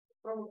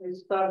Probably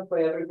start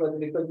by everybody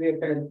because we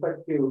have kind of quite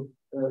few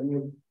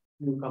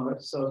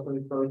newcomers. So we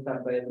probably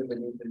start by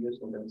everybody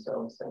introducing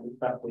themselves and we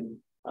start with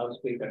our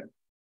speaker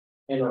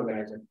and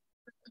organizer.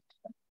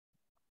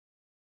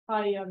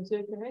 Hi, I'm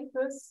Silke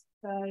Henkes.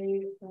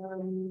 I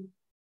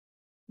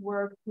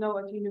work now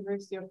at the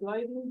University of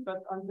Leiden,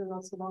 but until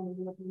not so long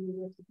ago at the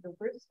University of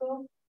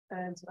Bristol.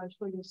 And I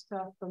show you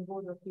stuff from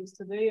both of these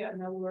today,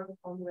 and I work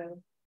on the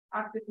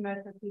active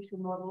matter tissue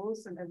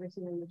models and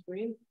everything in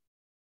between.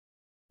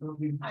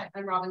 Hi,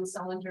 I'm Robin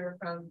Selinger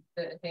from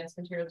the Advanced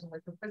Materials and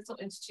Liquid Crystal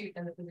Institute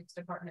and the Physics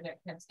Department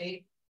at Penn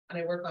State. And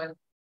I work on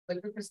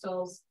liquid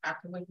crystals,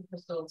 active liquid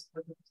crystals,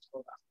 liquid crystal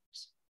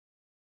adapters.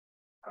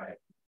 All right.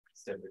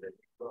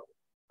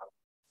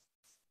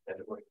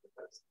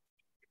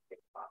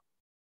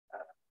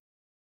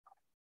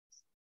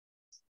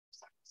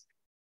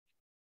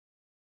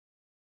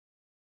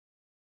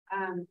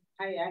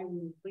 Hi,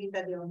 I'm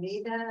Rita de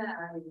Almeida.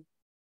 I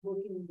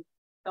work in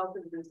South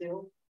of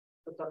Brazil,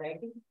 Porto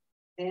Alegre,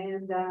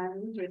 and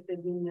I'm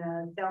interested in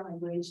cell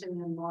migration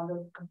and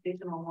model,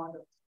 computational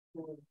models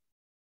for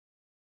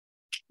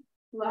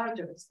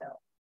larger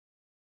cells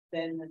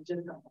than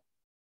just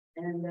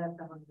and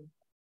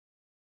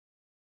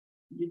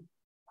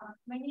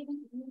my name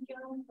is Lee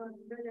from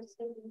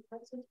Universiteit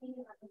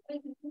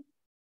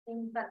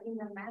in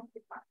the math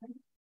department,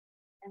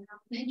 and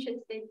I'm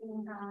interested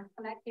in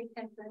collective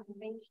temporal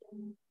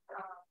information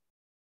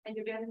and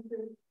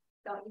derivatives,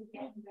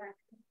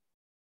 interaction.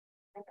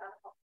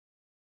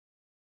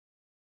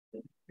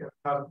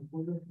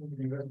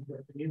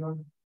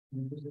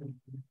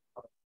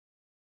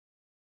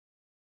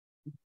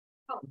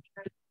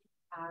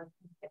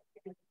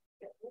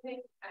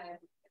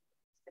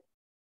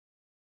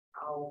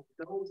 How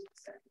those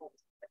samples.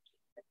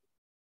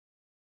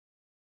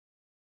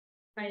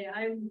 Hi,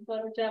 I'm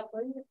Clara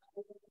Chapel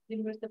at the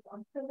University of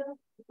Amsterdam,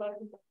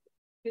 Department of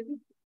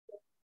Physics,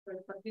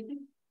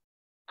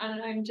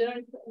 and I'm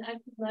joined in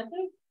active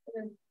matter,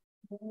 and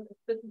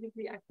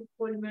specifically active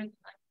polymer and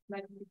active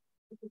matter.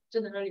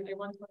 Generally, I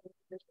want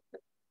to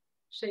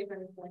shape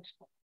and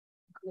reflection.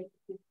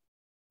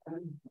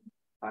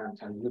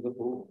 I'm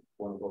Liverpool,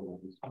 one of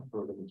the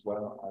program as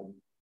well. I'm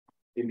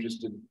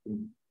interested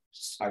in,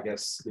 I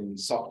guess, in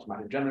soft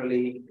matter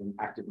generally, in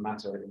active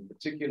matter in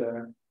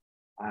particular,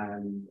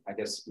 and I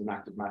guess in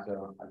active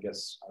matter, I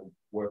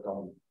work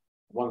on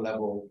one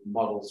level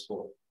models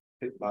for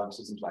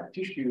biosystems like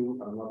tissue,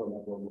 and another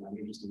level I'm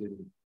interested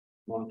in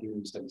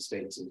molecule steady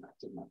states in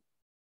active matter.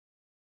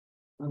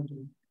 Thank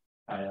you.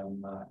 I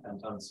am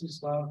Anton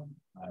Suslav.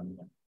 I'm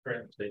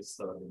currently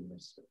still at the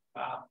University of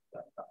Bath.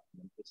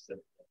 I'm interested in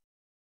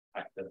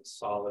active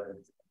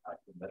solids,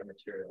 active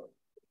metamaterial.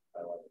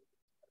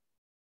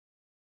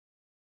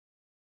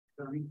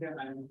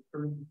 I'm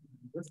currently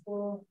in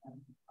Bristol,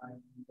 and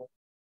I'm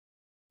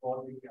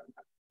all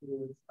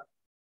the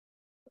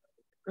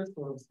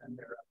crystals and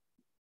their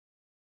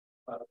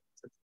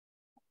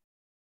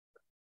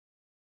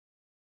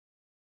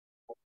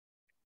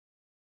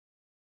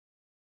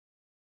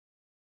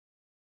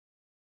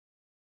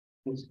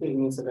Still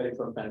means a very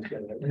short time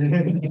scale.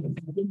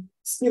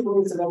 Still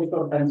means a very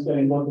short time scale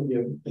in both of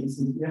you.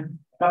 Yeah,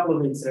 couple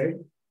of weeks, right?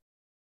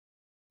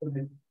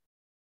 Okay.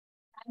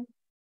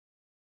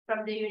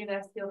 From the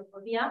University of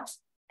Pavia,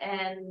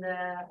 and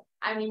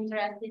I'm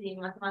interested in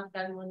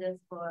mathematical models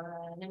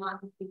for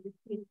pneumatic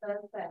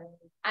crystals, and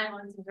I'm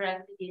also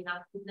interested in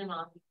active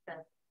pneumatics.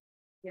 And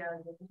yeah,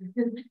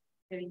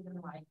 the reason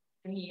why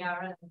I'm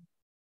here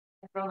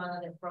from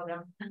another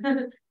program.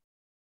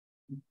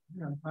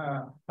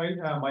 Hi,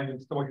 my name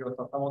is Tomohiro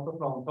Sakamoto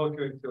from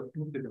Tokyo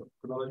Institute of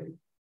Technology.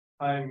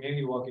 I'm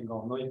mainly working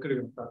on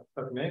non-equilibrium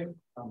statistics,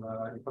 and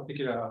in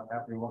particular, I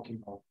have been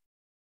working on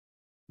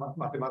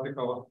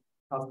mathematical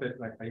aspects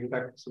like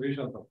exact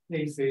solutions of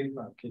cases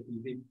and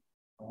KPZ.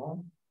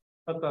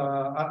 But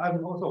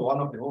I'm also one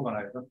of the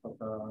organizers, but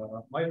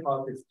my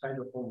part is kind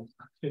of almost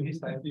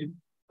finished, I think,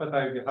 but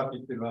I'll be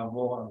happy to learn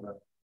more and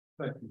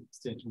like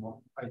exchange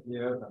more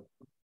ideas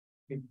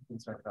and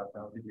things like that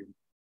with you.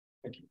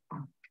 Thank you.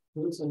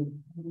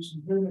 Listen,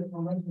 really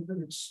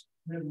it's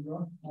really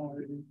good.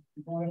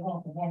 Divide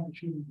half of one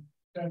machine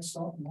dead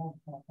stop and half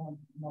of one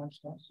live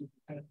stop, so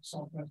dead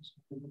southwest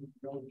of the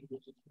go to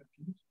those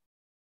inspections.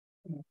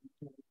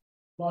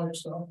 Live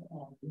stuff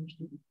used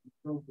to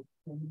control the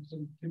performance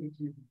and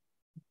activity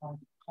of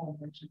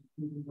complex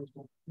including those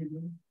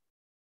freedom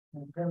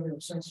and apparently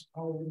obsessed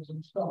powers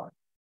and start.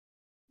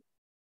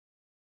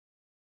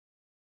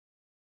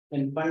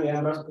 And finally,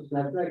 I'm Rasmus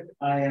Network.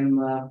 I am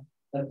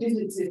a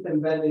physicist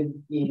embedded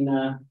in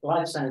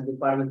life science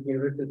department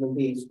here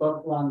in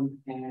Scotland,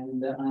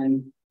 and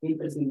I'm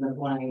interested in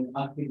applying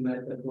active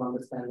method to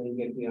understanding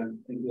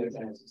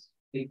embryogenesis,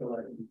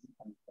 particularly.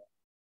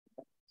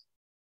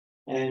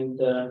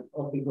 And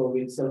off we go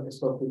with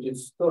self-stop, which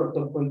is sort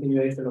of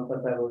continuation of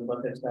what I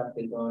was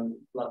started on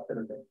last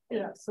Thursday.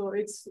 Yeah, so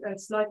it's a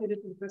slightly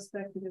different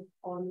perspective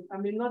on, I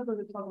mean, not going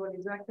to talk about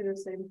exactly the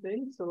same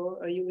thing. So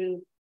you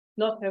will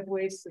not have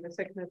wasted a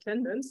second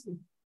attendance,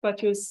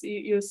 but you'll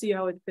see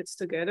how it fits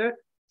together.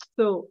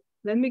 So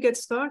let me get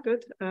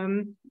started.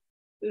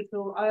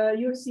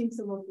 You've seen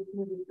some of these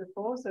movies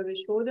before, so I will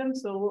show them.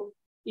 So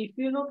if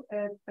you look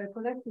at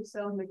collective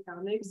cell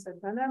mechanics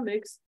and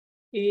dynamics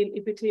in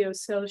epithelial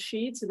cell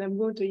sheets, and I'm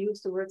going to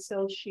use the word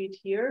cell sheet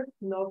here,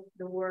 not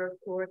the word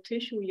or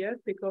tissue yet,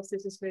 because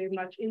this is very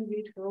much in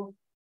vitro,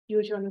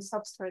 usually on a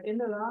substrate in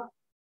the lab,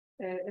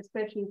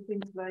 especially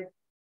things like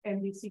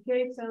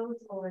MDCK cells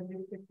or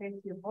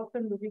MDCK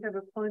bottom. But we have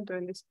a pointer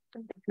in this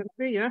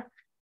here.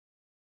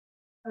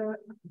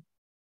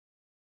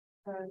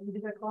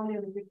 These are only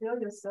on the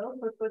epithelial cell,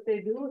 but what they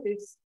do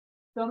is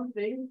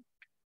something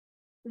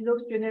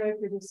looks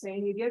generically the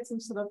same. You get some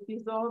sort of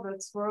disordered,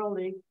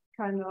 swirly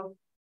kind of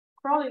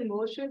crawling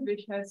motion,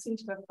 which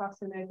seems to have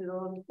fascinated a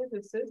lot of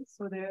physicists.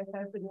 So there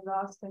have in the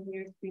last 10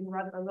 years been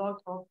rather a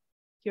lot of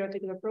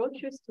theoretical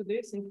approaches to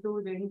this,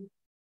 including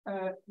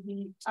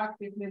the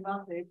active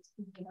nematics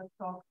we have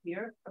talked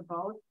here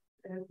about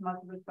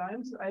multiple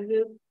times. I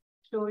will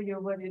show you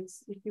what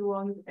it's, if you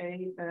want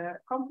a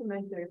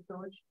complementary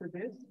approach to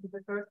this.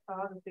 The first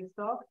part of this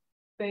talk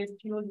based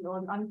purely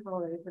on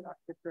uncorrelated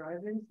active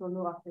driving, so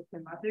no active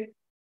nematics.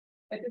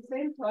 At the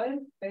same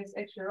time, as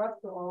actually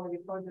Roscoe already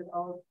pointed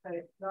out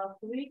last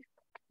week,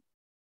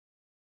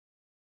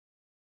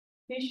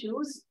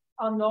 tissues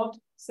are not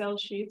cell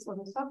sheets on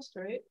the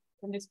substrate,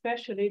 and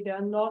especially they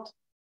are not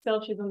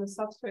cell sheets on the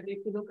substrate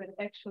if you look at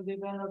actual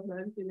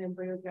development in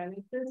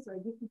embryogenesis. So I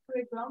give you two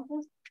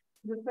examples.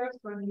 The first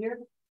one here,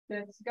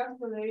 that's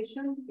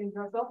gastrulation in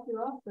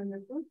Drosophila. When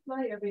the fruit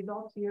fly, every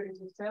dot here is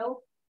a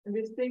cell, and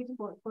this thing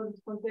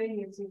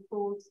spontaneously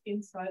folds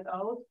inside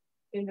out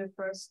in the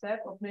first step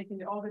of making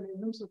the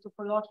organism. So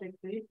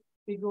topologically,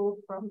 we go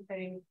from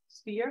a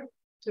sphere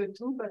to a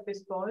tube at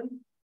this point,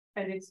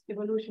 and it's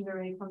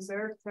evolutionarily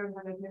conserved,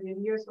 700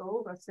 million years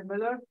old or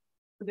similar.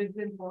 So this is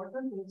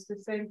important. It's the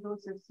same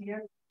process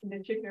here in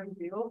the chick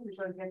embryo, which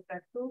I'll get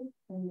back to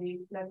in the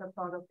latter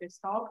part of this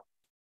talk.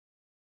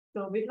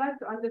 So we'd like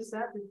to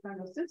understand this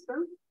kind of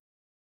system.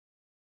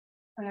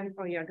 And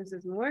oh yeah, this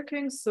isn't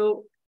working.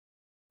 So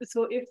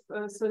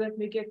let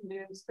me get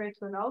straight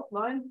to an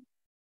outline.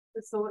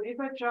 So if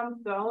I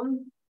jump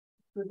down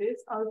to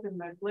this,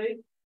 ultimately,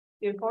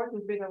 the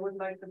important bit I would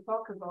like to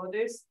talk about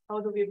is how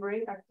do we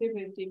bring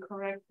activity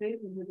correctly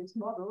into these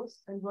models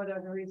and what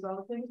are the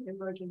resulting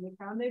emerging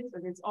mechanics,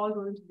 and it's all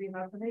going to be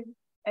happening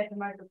at the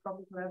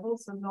microscopic level,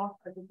 so not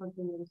at the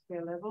continuum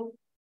scale level.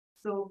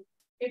 So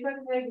if I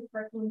take a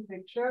cartoon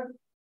picture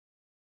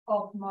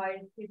of my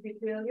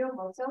epithelium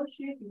or cell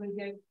sheet, you will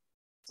get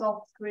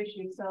soft,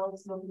 squishy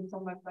cells looking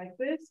somewhat like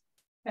this.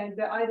 And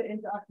they're either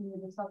interacting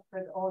with the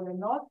substrate or they're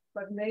not,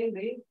 but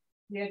mainly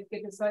you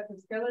get a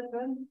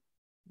cytoskeleton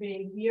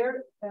being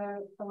here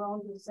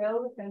around the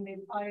cell, and it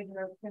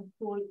either can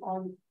pull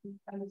on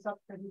and the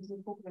substrate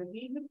using focal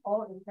adhesion,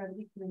 or it can,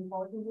 equally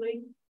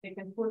importantly, they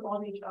can pull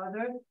on each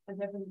other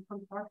and have a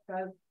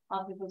contractile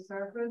optical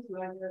surface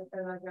like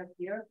that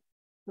here.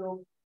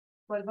 So,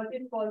 but what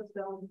it boils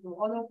down to,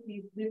 all of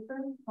these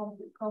different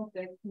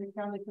complex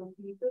mechanical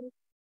pieces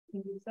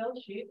in the cell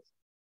sheets,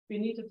 we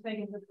need to take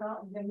into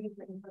account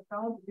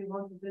if we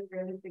want to build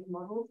realistic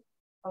models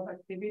of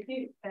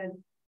activity. And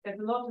there's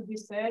a lot to be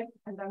said,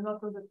 and I'm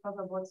not going to talk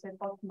about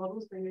set-up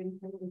models where you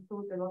can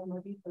include a lot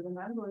more detail than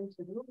I'm going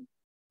to do.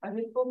 I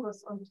will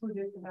focus on two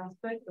different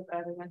aspects of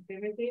adding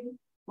activity.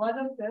 One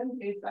of them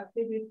is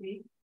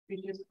activity,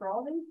 which is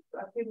crawling, so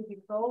activity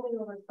crawling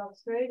over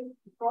substrate,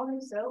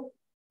 crawling cell.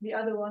 The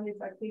other one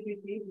is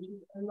activity, which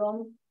is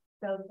along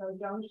cell-cell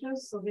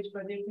junctions, so which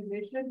by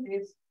definition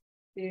is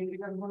the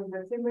component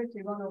that's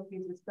symmetry. One of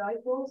these is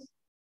dipoles,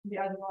 the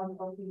other one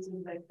of these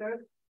is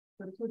vector.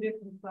 So two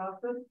different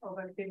classes of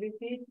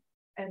activity,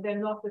 and they're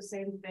not the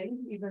same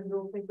thing, even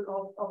though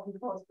people often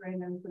cross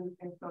brain and the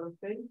same sort of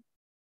thing.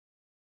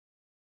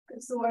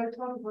 So I'll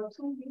talk about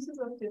two pieces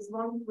of this,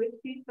 one with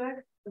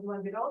feedback, the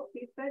one without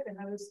feedback, and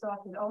I will start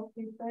without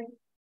feedback,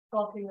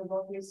 talking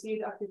about the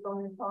seed active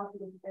dominant part of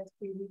the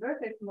SPL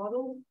vertex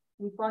model.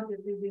 We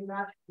quantitatively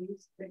match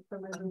these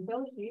experimental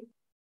cell sheets.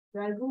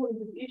 Then I'll go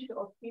into the issue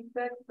of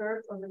feedback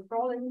first on the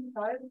crawling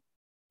side.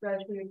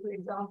 Gradually two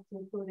examples,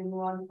 including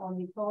one on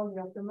the crawling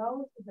of the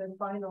mouse. Then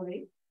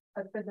finally,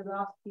 I spent the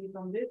last piece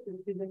on this,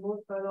 which is the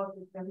most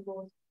biological and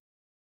most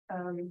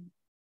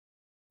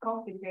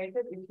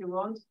complicated, if you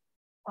want,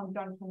 on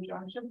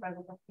junction type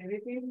of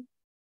activity.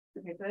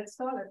 Okay, so let's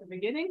start at the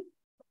beginning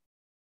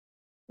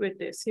with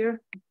this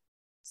here.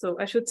 So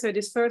I should say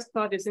this first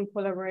part is in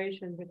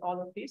collaboration with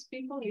all of these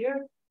people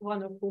here,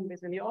 one of whom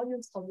is in the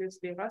audience,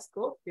 obviously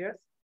Roscoe, yes.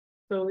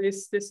 So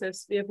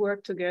we have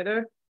worked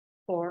together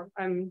for,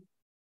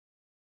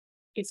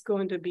 it's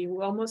going to be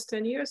almost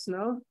 10 years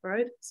now,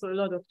 right? So a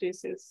lot of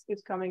this is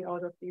coming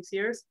out of these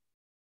years.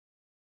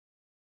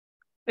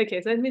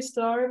 Okay, so let me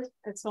start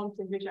at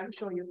something which I'm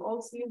sure you've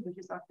all seen, which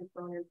is active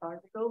colonial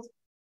particles.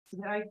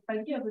 So the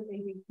idea with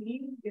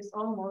AVP is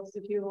almost,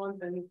 if you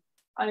want, an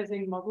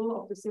Ising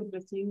model of the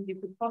simplest thing you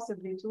could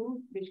possibly do,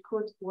 which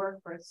could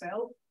work for a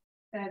cell.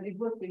 And it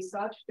would be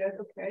such that,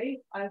 okay,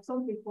 I have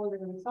something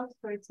folded in the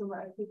substrate, so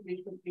my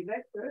activity should be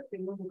vector, they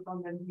move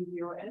from then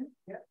V0N,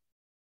 yeah.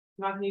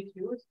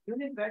 magnitude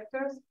unit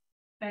vectors,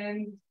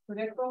 and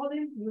they're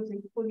crawling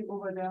using fully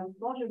overdamped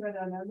modular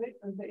dynamics,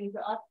 and they're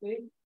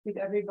interacting with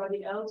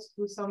everybody else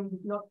through some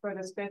not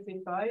further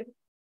specified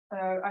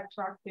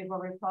attractive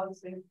or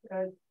repulsive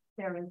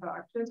pair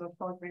interactions or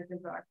short-range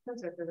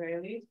interactions at the very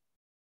least.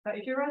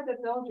 If you write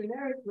that down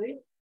generically,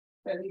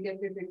 then you get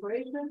these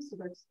equations, so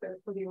that's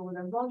fully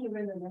overdamped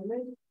modular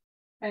dynamics.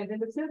 And then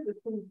the simplest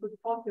thing you could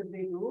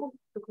possibly do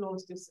to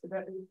close this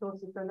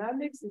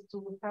dynamics is to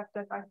have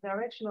that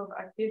direction of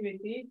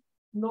activity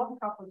not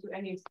coupled to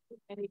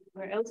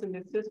anywhere else in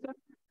the system,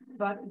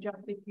 but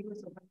just the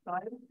use of the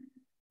time.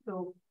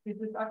 So this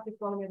is active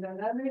volume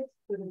dynamics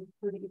to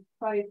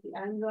the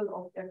angle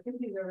of the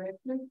activity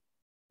direction.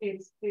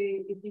 It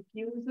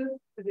diffuses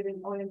with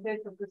an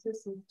orientation of the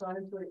system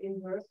time to the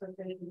inverse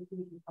rotation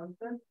diffusion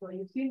constant. So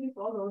you see this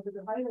all over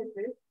the highlight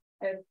this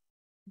as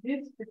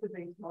this is the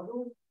base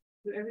model.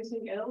 So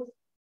everything else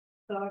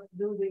starts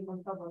building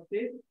on top of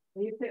this.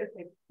 And you say,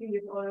 okay, see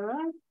this all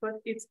around, but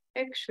it's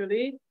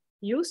actually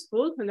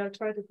useful. And I'll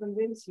try to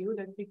convince you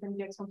that we can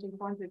get something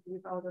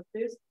quantitative out of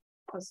this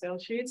for cell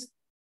sheets.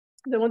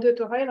 I wanted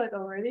to highlight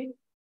already,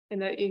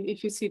 and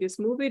if you see this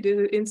movie,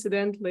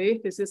 incidentally,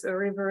 this is a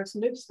reverse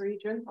MIPS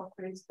region of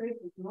phase space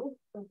with most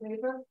of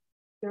data.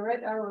 The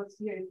red arrows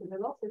here is the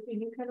velocity.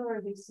 You can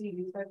already see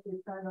this actually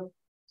kind of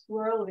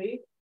swirly,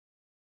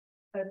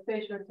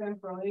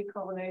 spatio-temporally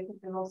correlated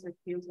velocity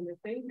fields in the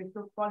thing. They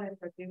look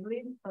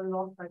qualitatively a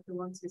lot like the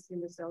ones you see in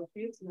the cell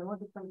sheets. And I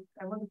want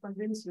to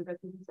convince you that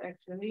this is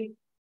actually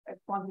a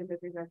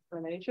quantitative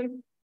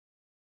explanation.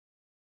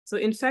 So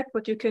in fact,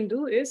 what you can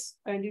do is,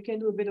 and you can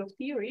do a bit of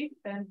theory,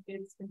 and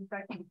it's in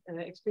fact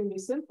extremely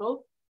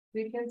simple.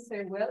 We can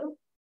say, well,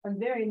 I'm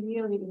very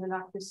nearly in an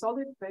active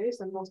solid phase,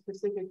 and more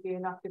specifically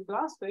an active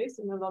glass phase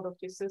in a lot of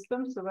these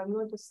systems. So what I'm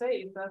going to say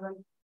is that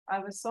I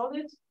have a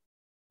solid,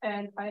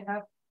 and I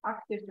have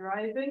active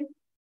driving,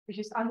 which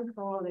is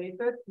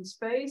uncorrelated in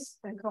space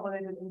and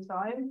correlated in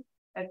time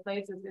at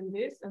places in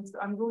this. And so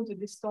I'm going to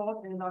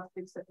distort an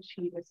elastic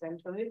sheet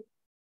essentially.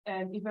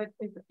 And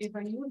if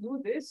I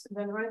do this,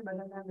 then write my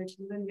dynamic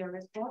linear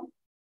response.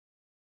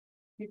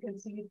 You can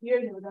see it here,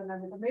 you have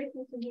dynamic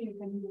matrix in here, you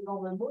can use the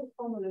normal mode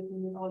formula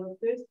in all of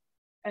this.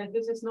 And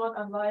this is not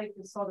unlike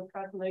the sort of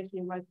calculation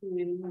you might do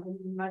in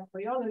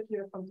microbiology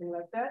or something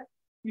like that.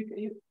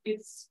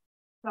 It's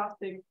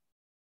plastic,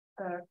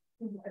 a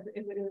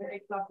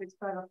plastic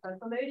style of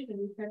calculation.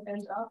 You can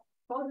end up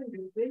solving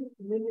this big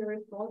linear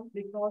response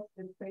because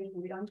it's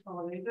spatially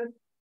uncorrelated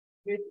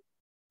with,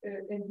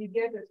 and you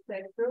get a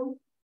spectrum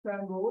per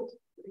mode,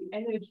 the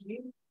energy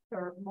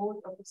per mode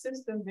of the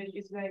system, which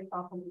is very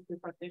far from the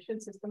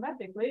partition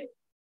systematically.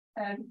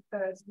 And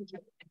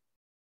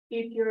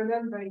if you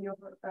remember your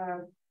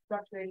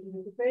fluctuation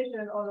dissipation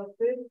and all of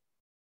this,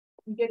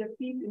 you get a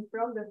peak in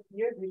front of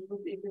here, which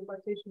would be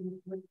equipartition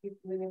with the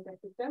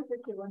effective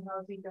temperature, 1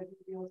 half zeta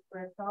joules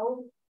per tau,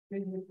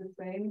 which is the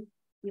same.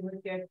 You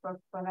would get for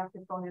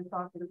active volume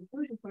particle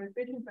diffusion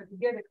coefficient, but you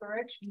get a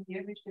correction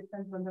here, which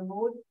depends on the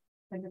mode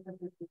and the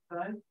persistent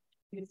time.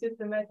 You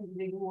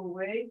systematically go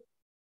away,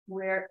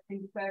 where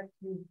in fact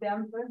you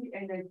dampen the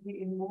energy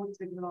in modes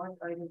with large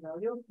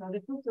eigenvalue. Now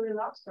this looks a little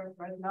abstract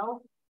right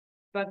now,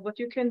 but what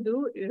you can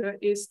do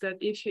is that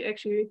if you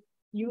actually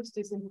use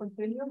this in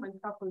continuum and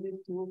couple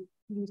it to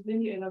use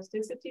linear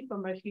elasticity for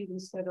my sheet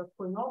instead of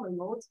for normal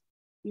modes,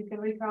 you can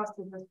recast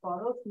it as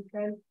follows. You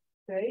can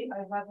say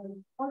I have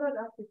an ordered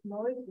active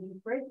noise which is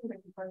breaking the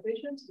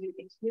partitions, so you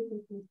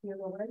explicitly see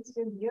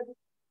Lorentzian here,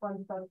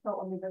 1 plus tau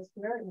omega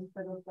square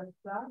instead of just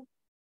flat.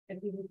 And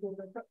if you do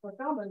for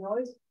thermal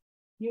noise,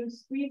 you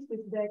squeeze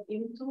this back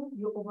into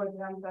your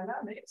overdamped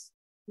dynamics.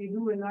 You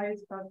do a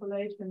nice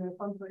calculation, a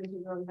contour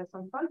integral, has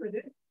some fun with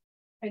it,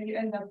 and you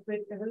end up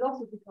with a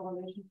velocity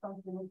correlation,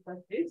 something like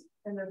this,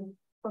 and then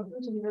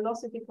conclusion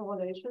velocity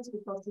correlations,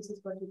 because this is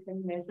what you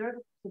can measure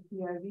the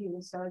PIV in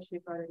a cell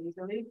sheet very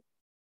easily.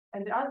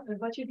 And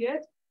what you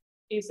get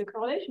is a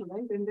correlation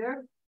length in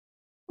there.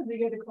 We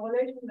get a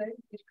correlation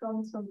length which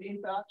comes from the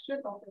interaction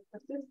of the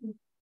persistent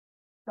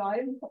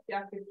time of the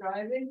active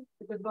driving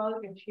with the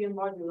bulk and shear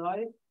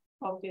moduli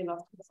of the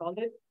elastic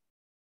solid.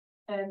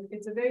 And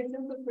it's a very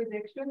simple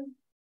prediction.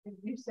 If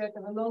you set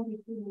a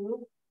longitudinal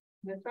loop,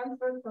 the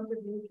transverse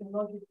contribution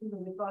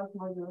longitudinal the bulk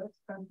modulus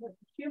transverse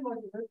to shear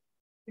modulus,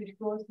 which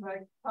goes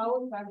like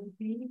tau times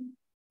b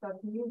plus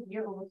mu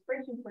here over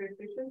friction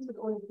coefficient. So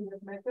the only thing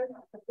that matters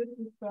at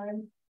persistent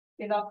time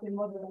elastic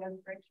moduli and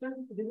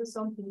friction. So this is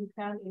something you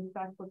can in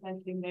fact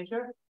potentially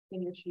measure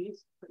in your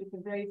sheets. So it's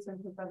a very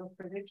simple type of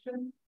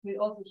prediction. It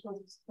also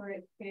shows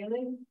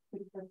scaling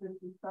with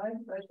persistent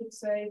time. So I should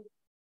say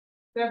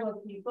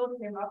several people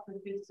came up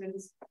with this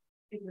since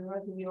it was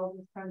relatively all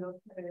this kind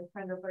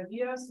of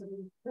ideas. So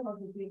some of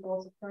the people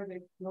also further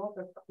explored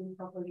the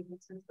improper legal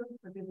system.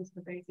 So this is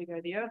the basic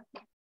idea.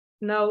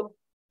 Now,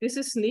 this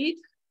is neat.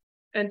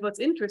 And what's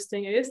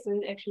interesting is that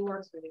it actually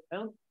works really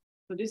well.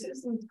 So this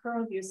isn't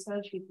currently a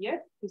cell sheet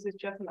yet. This is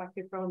just an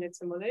active grounded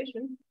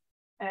simulation.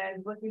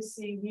 And what we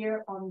see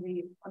here on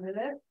the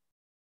left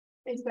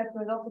is that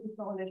velocity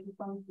correlation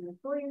comes to the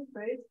Fourier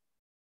space.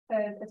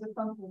 And as a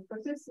function of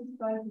persistence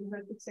time, we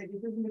could say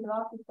this is in the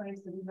graphic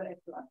phase, so these are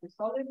actual active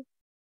solid.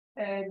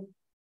 And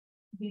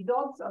the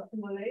dots are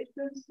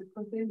simulations, the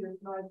continuous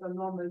lines are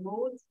normal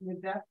modes, and the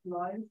dashed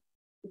lines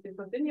is the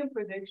continuum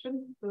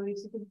prediction. So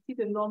as you can see,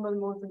 the normal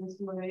modes in the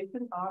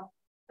simulation are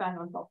stand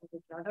on top of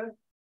each other.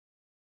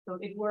 So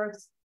it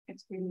works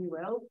extremely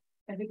well.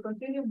 And the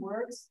continuum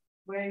works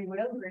very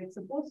well where it's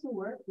supposed to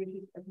work, which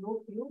is at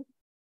low field.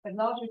 At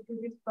larger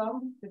cubic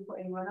sum, before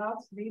anyone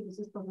asks me, this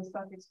is from the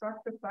static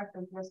structure fact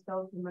and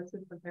Pascal to my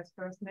system has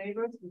first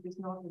neighbors, which is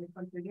not in the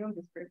continuum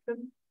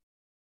description.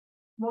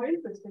 More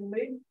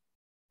interestingly,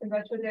 and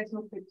actually there's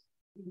no fixed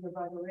either,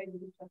 by the way,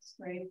 this is just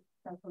straight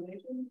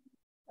calculation.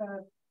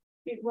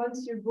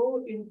 Once you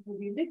go into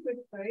the liquid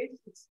phase,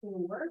 it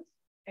still works.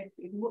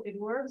 It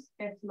works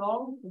as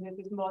long, and it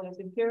is more or less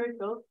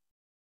empirical.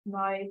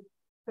 My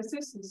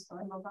persistence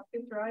time of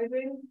active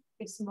driving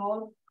is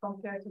small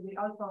compared to the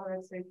alpha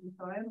relaxation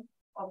time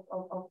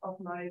of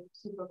my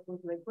superfluid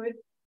liquid.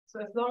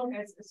 So as long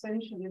as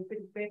essentially the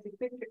basic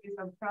picture is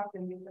I'm trapped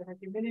in the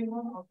energy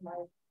minimum of my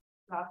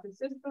plastic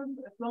system,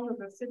 as long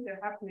as I sit there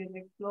happily and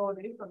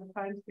exploding, so the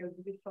time scale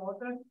will be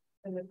shorter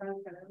and the time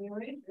scale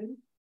animation,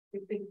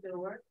 it things still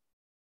work.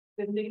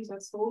 The links are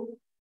solved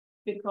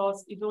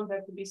because you don't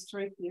have to be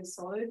strictly a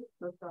solid,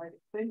 that's the right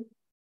thing.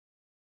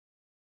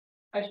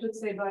 I should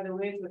say, by the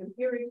way, so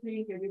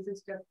empirically, here this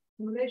is just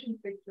simulation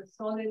picture,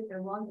 solid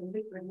and one and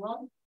liquid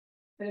one.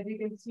 And as you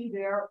can see,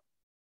 they are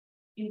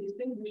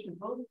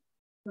indistinguishable.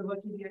 So what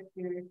you get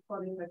here is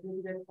solid, but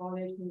you get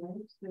correlation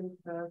lengths to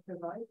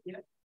survive,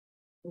 yeah.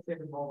 Let's say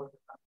the more with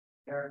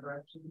the air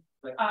direction.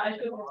 Like I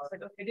should have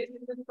said, okay,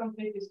 this is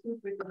completely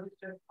stupid, it's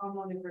just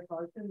harmonic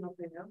repulsion,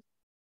 nothing else.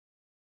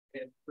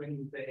 It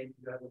brings the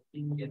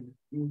P and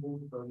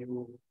U, so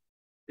you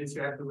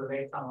have to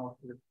relate somehow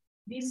to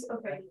these,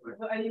 okay,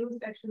 so I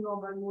used actually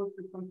normal mode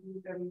to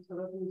compute them, so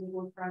that using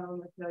one primary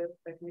materials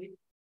technique.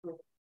 So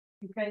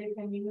you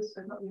can use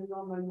your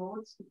normal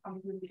modes to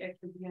compute the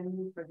actual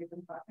DNU for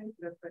given pattern,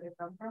 so that's where they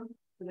come from.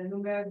 So they're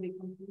numerically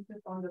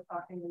computed on the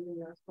pattern in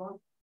the response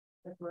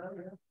as well,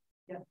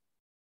 yeah.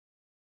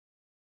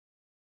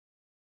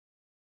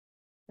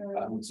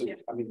 So, yeah.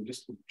 I mean,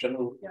 just a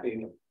general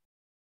thing,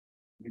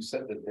 you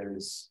said that there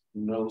is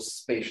no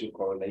spatial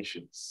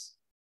correlations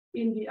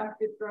in the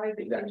active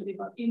driving, exactly.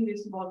 in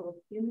this model.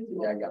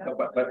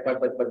 But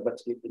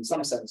in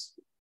some sense,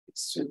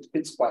 it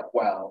fits quite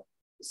well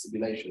the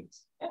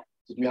simulations. Yeah.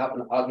 So do you have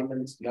an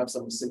argument? Do you have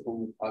some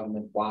simple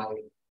argument why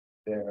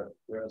there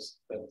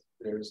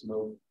is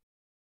no?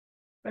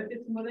 But the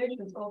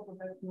simulations also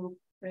have no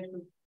spatial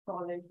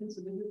correlations,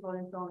 so this is what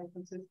is only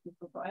consistent.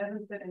 So I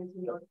haven't said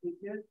anything else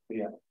here.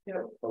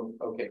 Yeah.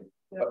 Okay.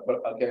 Yeah.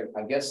 But okay,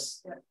 I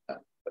guess. Yeah.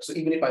 So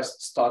even if I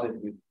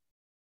started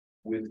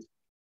with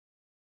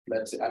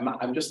let's say,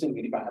 I'm just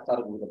thinking if I had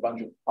started with a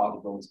bunch of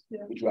particles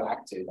which were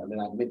active and then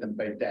I made them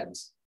very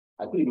dense,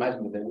 I could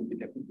imagine that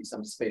there could be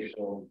some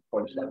spatial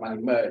correlation that might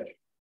emerge.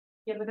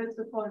 Yeah, but that's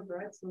the point,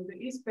 right? So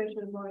the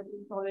spatial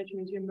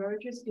correlation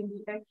emerges in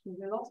the actual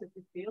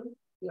velocity field,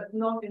 but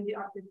not in the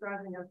active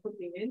driving I'm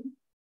putting in,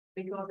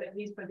 because at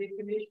least by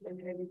definition in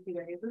everything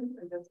there isn't,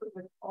 and that's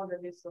what all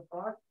that is so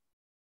far.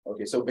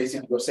 Okay, so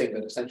basically you're saying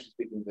that essentially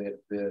speaking,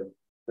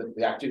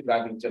 the active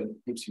driving term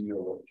gives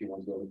you your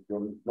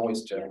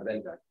noise term, and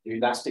then the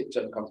elastic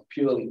term comes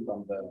purely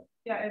from the.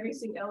 Yeah,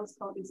 everything else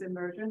is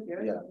emergent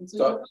here. Yeah.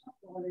 So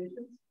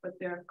correlations, but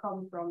they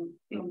come from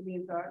the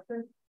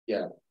interaction.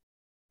 Yeah.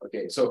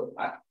 Okay. So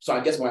I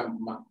guess my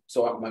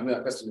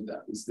main question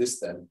is this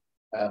then.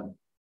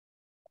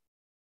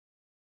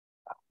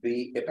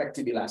 The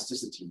effective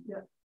elasticity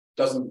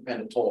doesn't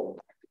depend at all on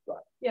active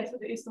driving. Yes, so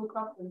there is no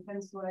coupling,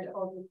 hence why I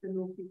call it the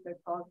no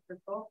feedback part of the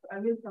talk. I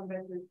will come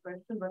back to this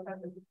question, but I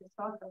think to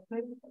start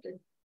calculating,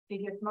 it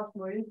gets much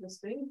more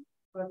interesting.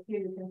 But here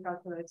you can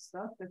calculate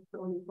stuff. That's the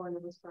only point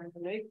I was trying to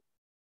make.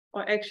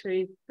 Or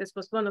actually, this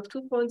was one of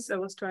 2 points I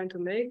was trying to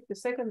make. The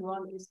second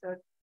one is that,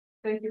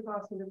 thank you for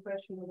asking the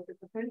question about the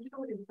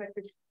potential. In fact,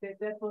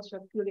 that was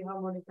just purely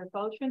harmonic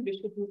repulsion. We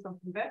should do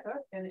something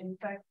better. And in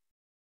fact,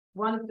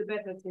 one of the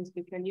better things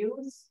we can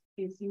use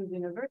is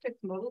using a vertex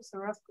model. So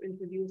Rasko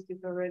introduced it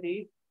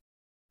already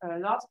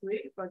last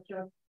week, but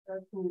just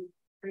to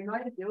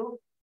remind you,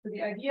 so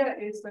the idea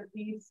is that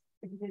these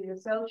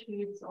cell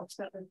sheets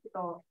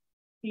or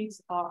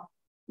sheets are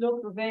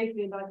look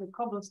vaguely like a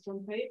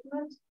cobblestone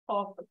pavement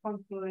of a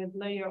confluent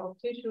layer of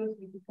tissues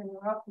which you can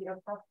roughly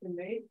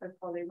approximate as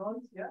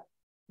polygons. Yeah,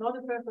 not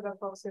a perfect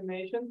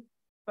approximation,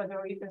 but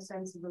a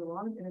sensible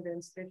one in a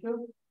dense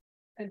tissue.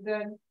 And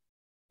then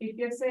if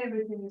you say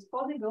everything is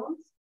polygons,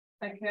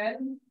 I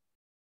can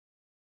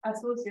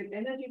associate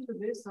energy to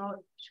this. Now,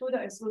 should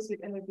I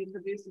associate energy to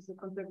this as a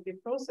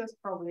conservative process?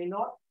 Probably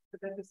not, but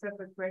that's a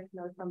separate question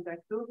I'll come back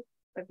to.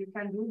 But you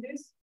can do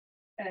this.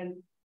 And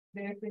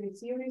there have been a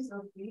series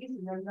of these,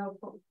 and I'm now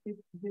this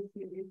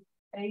series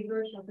a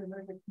version of the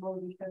vertex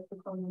model which has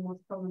become the most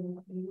commonly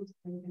used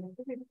in the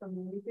physics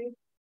community.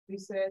 We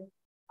said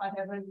I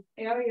have an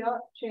area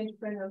change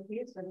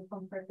penalty, so the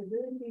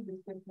compressibility, the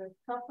stiffness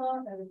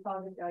kappa, and the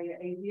target area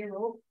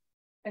A0.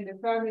 and the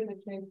parameter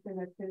change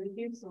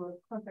connectivity, so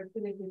a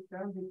contractility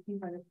term with T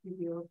minus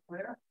T0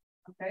 square.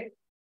 Okay.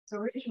 So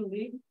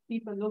originally,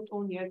 people looked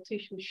only at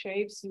tissue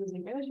shapes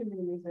using energy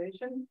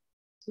minimization.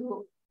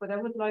 So what I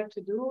would like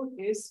to do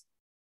is,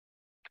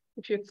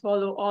 if you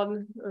follow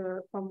on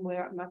from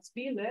where Max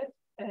B led,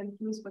 and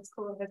use what's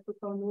called has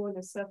become known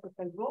as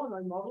self-propelled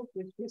Brownian model,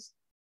 which is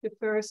the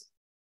first,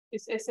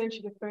 is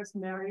essentially the first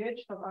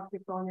marriage of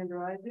active Brownian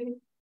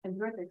rising and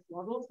vertex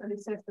models, and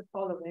it says the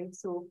following.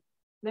 So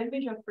let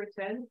me just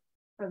pretend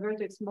a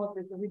vertex model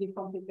is a really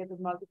complicated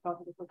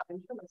multi-particle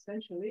potential,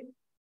 essentially,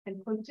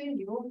 and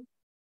continue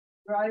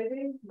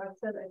driving my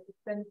cell at the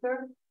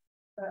center,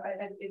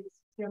 at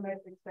its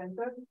geometric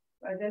center.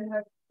 I then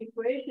have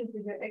equations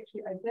which are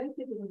actually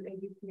identical with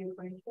ABC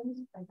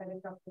equations, and then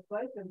it comes to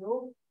flight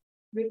below.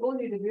 With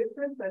only the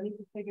difference, I need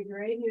to take a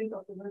gradient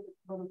of the vertex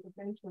model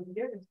potential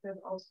here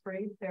instead of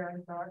straight pair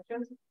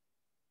interactions.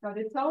 Now,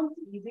 this sounds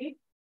easy,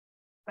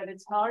 but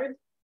it's hard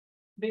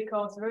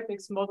because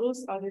vertex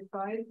models are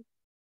defined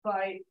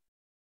by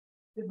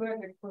the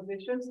vertex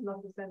positions,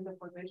 not the center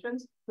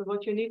positions. So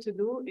what you need to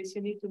do is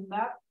you need to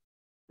map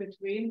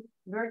between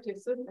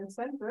vertices and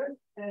center,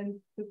 and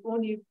the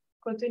only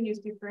continuous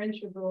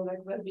differentiable,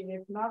 like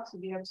well-behaved maps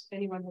we have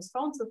anyone has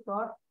found so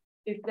far,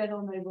 if that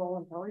on a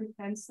Brownian,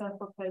 hence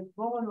self-propelled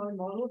Brownian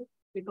model,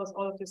 because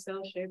all of the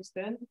cell shapes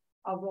then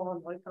are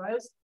Brownian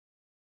tiles.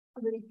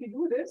 And then if you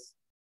do this,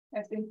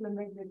 as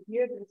implemented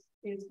here, this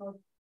is what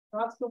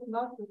Raskov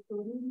last the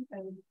student,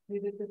 and we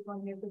did this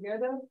one here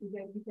together. You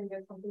can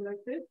get something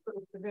like this. So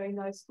it's a very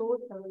nice code.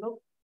 Have a look.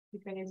 You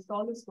can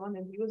install this one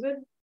and use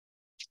it.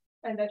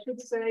 And I should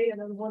say, and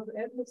I want to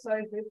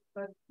emphasize it,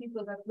 but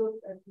people that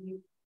looked at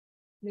the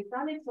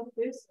mechanics of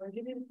this or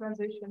linear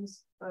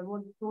transitions, I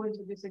won't go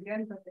into this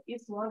again, but there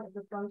is one as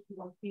a function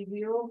of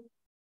P0,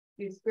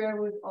 the square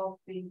root of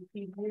the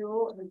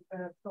P0,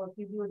 so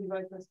P0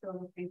 divided by square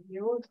root of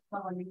P0,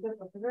 parameters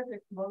of the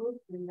vertex model,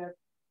 in that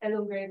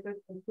elongated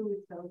and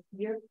fluid cells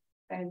here,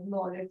 and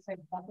more or less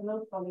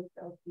hexagonal solid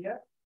cells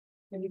here.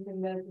 And you can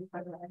melt this by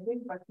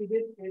writing, but we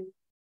did this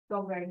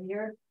somewhere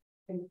here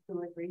in the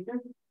fluid region.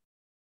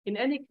 In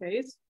any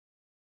case,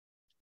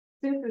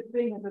 since this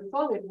thing is a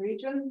solid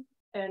region,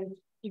 and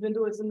even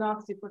though it's a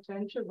nasty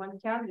potential, one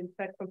can in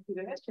fact compute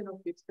the estimate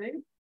of this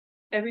thing.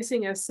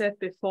 Everything I said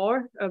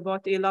before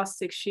about the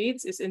elastic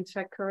sheets is in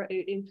fact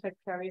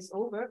carries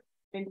over,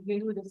 and we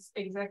do this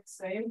exact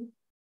same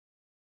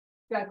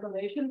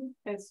calculation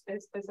as I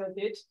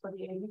did for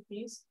the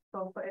ADPs,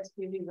 so for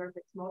SPL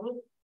vertex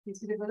model. You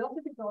see the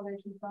velocity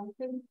correlation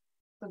function.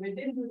 So we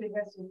didn't do the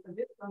estimate for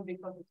this one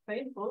because it's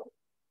painful,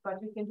 but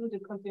we can do the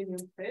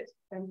continuum fit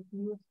and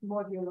use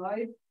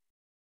moduli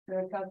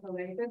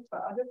calculated by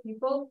other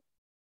people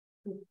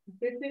to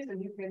fit this,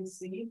 and you can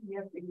see we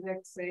have the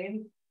exact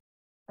same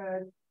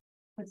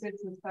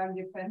persistence time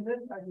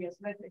dependent. Yes,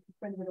 let's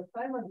spend a bit of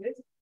time on this.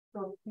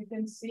 So you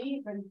can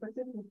see when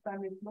persistence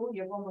time is low,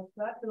 you have almost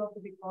flat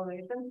velocity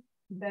correlation.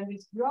 Then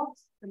this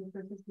drops when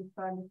persistence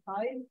time is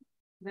high.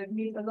 That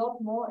means a lot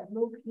more at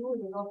low Q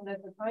and a lot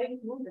less at high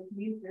Q. That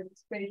means there's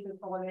spatial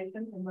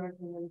correlation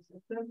emerging in the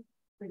system.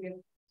 We get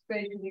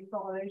spatially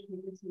correlation,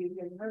 you can see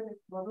the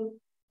vertex model,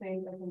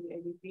 same as in the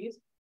ADPs.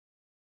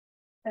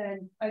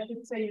 And I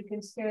should say you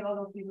can scale all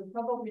of these on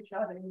top of each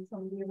other in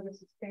some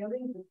universal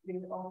scaling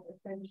between all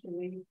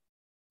essentially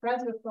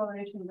transverse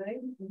correlation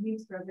length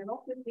means for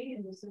velocity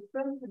in the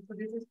system. And so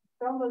this is the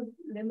thermal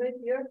limit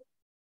here.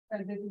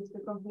 And this is the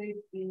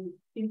completely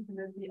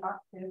infinitely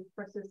active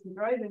persistent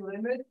driving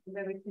limit. And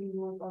everything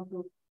moves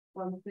onto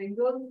one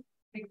single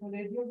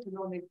equilibrium to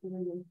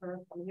non-equilibrium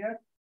curve from here.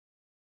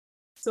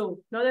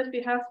 So now that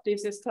we have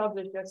this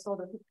established as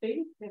sort of a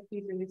thing, we have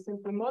these really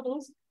simple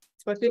models.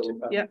 But the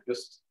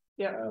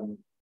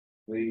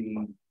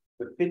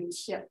fit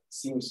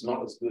seems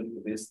not as good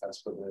for this as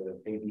for the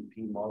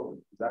ADP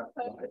model. Is that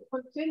right?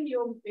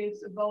 Continuum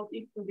is about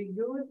equally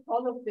good.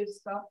 All of this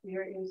stuff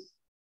here is,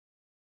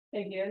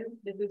 again,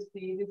 this is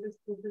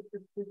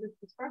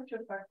the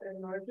structure factor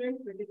emerging,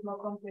 which is more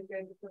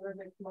complicated for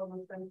vertex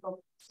models than for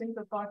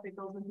simple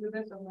particles and do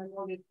this, and I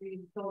know that we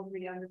don't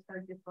really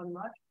understand this one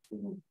much.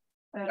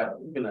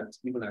 Even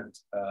at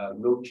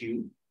low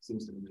Q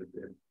seems to be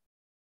good.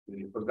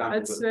 For example,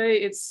 I'd say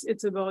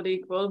it's about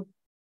equal.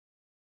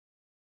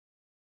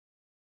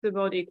 It's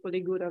about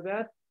equally good or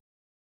bad.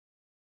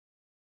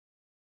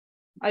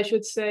 I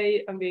should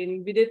say, I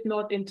mean, we did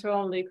not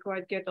internally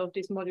quite get out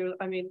this module.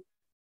 I mean,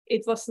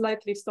 it was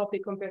slightly stoppy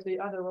compared to the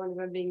other one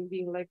when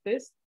being like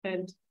this.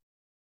 And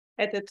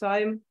at the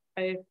time,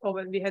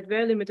 we had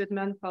very limited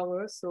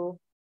manpower, so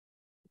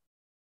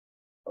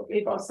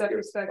it was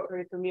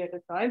satisfactory to me at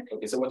the time.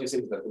 Okay, so what you're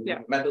saying is that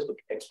the methods for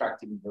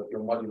extracting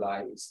your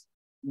moduli is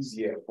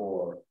easier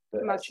for the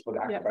active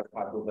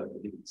particle than the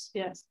leads.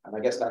 Yes. And I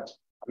guess that,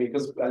 I mean,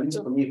 because at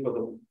least for me,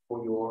 for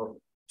your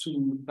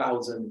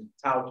 2000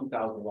 tau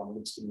 2001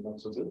 looks to me not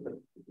so good, but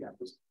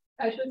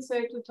I should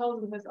say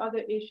 2000 has other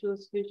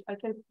issues which I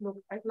can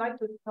look. I'd like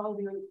to tell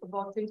you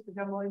about things which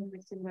are more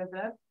interesting than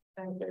that,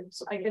 and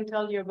I can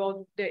tell you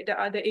about the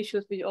other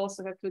issues we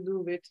also have to do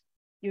with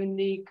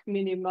unique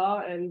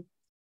minima and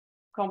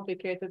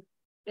complicated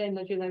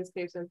energy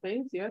landscapes and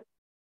things. Yeah.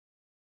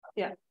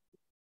 Yeah.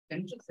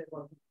 Can you just say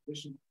about the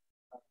condition?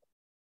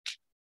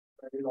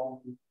 Very long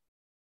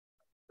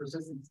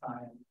persistence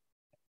time,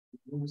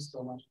 you lose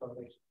so much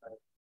correlation.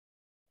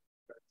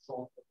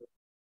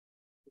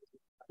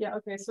 Yeah,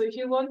 okay. So if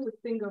you want to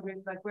think of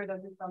it like, where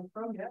does it come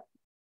from? Yeah.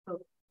 So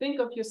think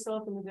of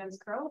yourself in a dense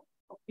crowd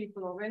of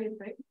people or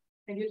anything,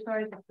 and you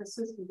try to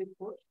persistently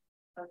push.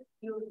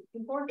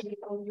 Importantly,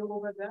 you're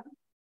overwhelmed.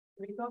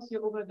 Because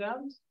you're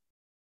overwhelmed,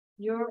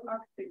 you're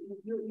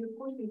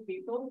pushing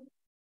people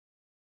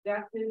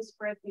that will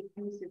spread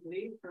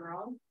diffusively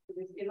around. So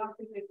this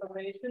elastic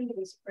deformation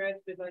will spread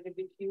with like a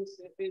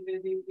diffusive.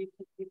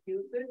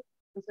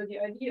 And so the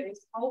idea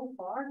is how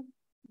far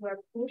you are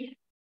pushed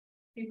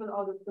people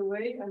out of the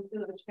way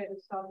until a chain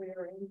start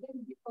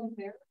rearranging. You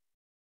compare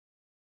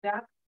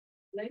that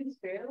length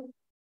scale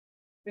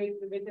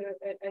with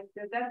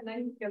that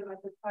length scale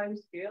at the time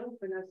scale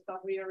when I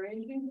start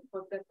rearranging,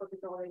 but that's what the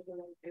correlation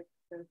is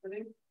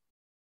essentially.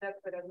 That's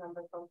where that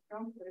number comes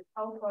from. So it's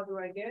how far do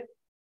I get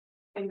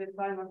in the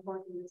time I'm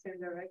pointing in the same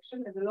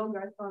direction, and the longer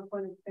I start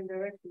pointing in the same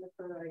direction, the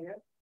further I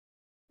get.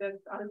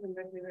 That's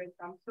ultimately where it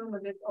comes from,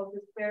 but it's also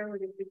fair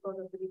with it because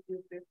of the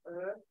diffusive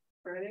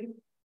spreading.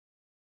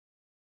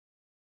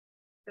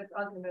 That's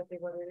ultimately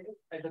what it is.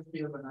 I just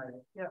feel when I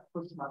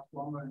push much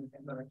longer in the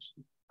same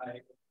direction,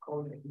 I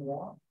correlate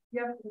more.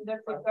 Yeah,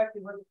 that's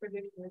exactly what the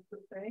prediction is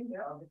saying.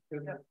 Yeah.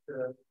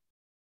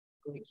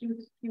 The Q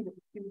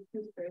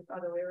space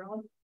other way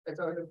around. It's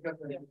always got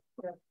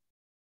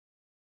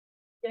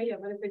Yeah,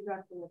 but it's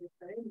exactly what it's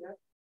saying. Yeah.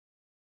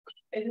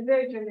 It's a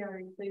very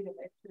generic thing that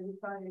actually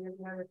finding is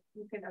never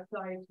you can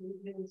apply it to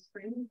living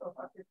strings of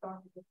other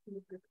particles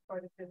with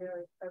quite a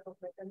generic type of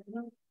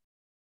mechanism.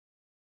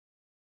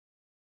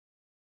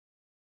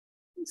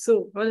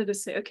 So what did I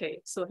say? Okay,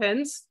 so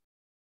hence,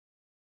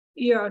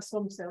 here are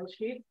some cell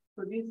sheets.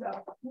 So these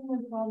are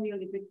human familial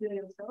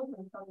epithelial cells,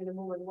 and tell me in a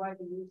moment why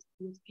we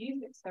use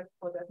these, except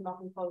for that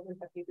nothing calls in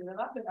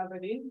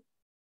Aberdeen.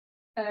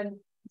 And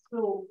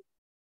so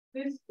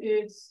this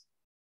is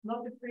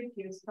not the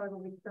prettiest type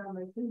of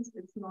experiment, since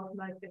it's not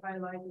like the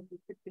highlighted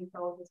with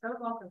 15,000 cell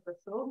markers or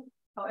so.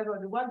 However,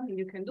 the one thing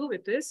you can do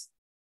with this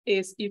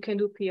is you can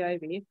do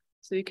PIV.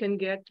 So you can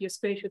get your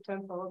spatial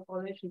temporal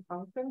correlation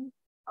function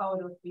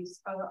out of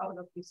these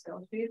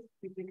cell sheets,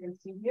 which you can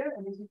see here.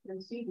 And as you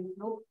can see, these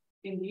look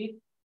indeed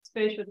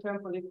spatial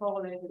temporally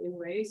correlated in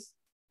ways.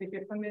 If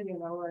you're familiar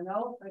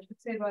now, I should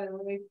say, by the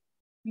way,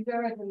 these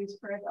are relatively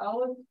spread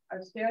out.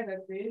 I've stared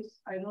at this.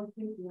 I don't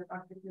think we are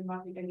actively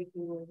mapping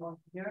anything going on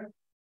here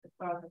as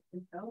far as I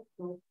can tell.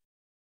 So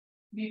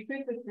we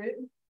fitted it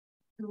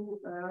to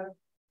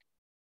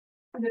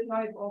the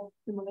type of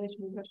simulation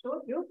we just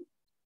showed you.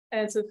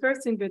 And so the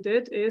first thing we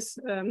did is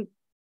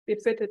we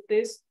fitted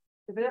this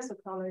the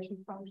Velocity correlation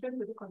function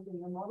with the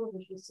continuum model,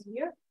 which you see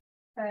here.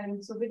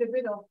 And so with a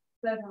bit of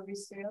clever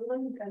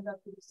rescaling, we end up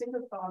with a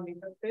single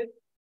parameter fit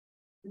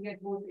to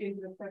get both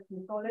into the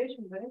second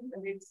correlation length.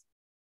 And this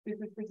is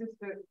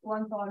the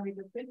one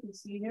parameter fit you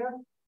see here.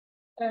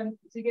 And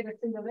to get a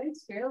single length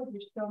scale,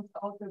 which turns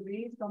out to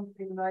be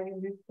something like,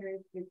 in this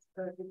case, it's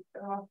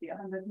roughly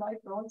 100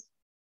 microns.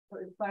 So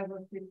it's 5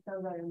 or 6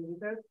 cell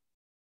diameters.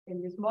 In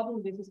this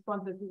model, this is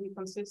quantitatively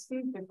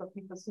consistent with what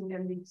people see in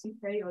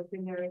MDCK or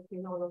generic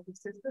in all of the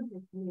systems,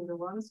 including the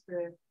ones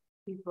where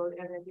people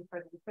identify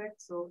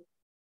defects. So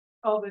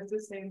always the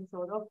same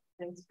sort of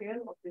length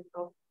scale of this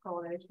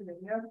correlation in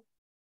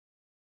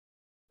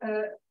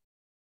here.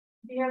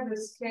 We have the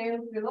scale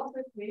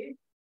velocity,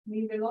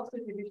 mean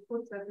velocity, which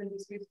puts us in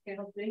this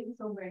scale thing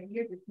somewhere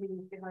here, which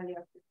means the highly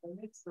active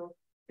limit. So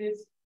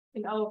this,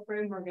 in our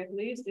framework at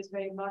least, is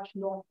very much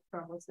not a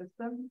thermal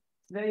system.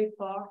 It's very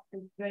far,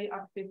 it's very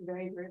active,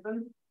 very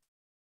driven,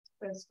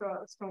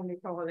 strongly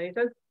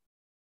correlated.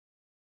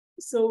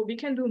 So we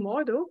can do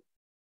more though.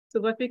 So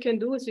what we can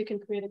do is we can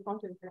create a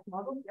content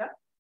model, yeah.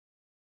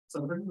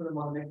 So bring the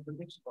model next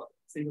prediction for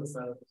single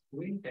cell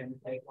we can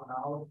take one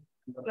out.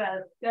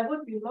 Well, that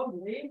would be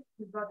lovely,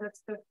 but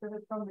that's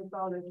from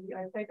mythology.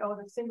 I take out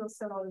a single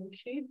cell out of the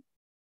sheet.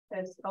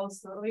 As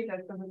also later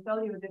I'm going to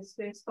tell you that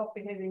they stop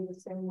behaving the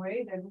same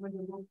way. They're going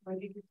to look when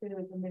you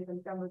consider the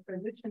mesenchymal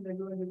transition, they're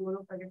going to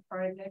look like a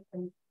project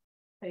and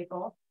take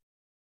off.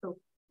 So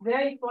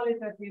very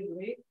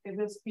qualitatively, it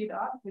will speed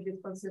up, which is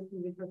consistent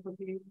with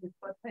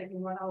what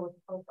taking 1 hour to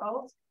 12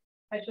 hours.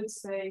 I should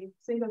say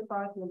single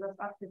particle that's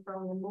active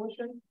from the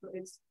motion, so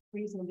it's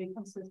reasonably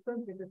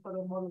consistent with the sort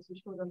of models we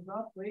showed them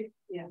last week.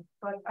 Yeah,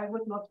 but I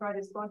would not try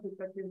this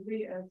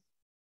quantitatively as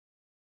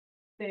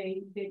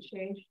they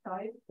change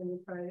type when you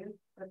try it.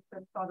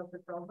 That's part of the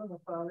problem of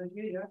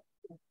biology, yeah.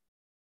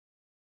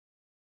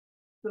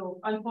 So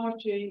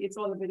unfortunately, it's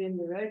all a bit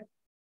indirect,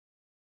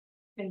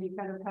 and you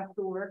kind of have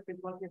to work with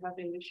what you have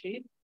in the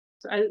sheet.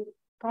 So I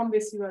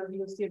promise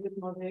you'll see a bit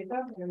more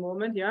data in a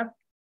moment, yeah.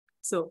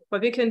 So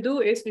what we can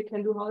do is we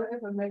can do,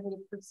 however, measure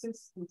the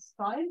persistence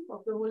time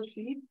of the whole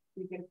sheet.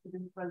 We get to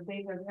the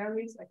data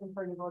varies. I can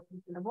tell you about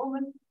this in a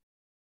moment.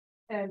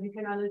 And you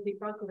can analytically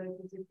calculate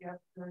this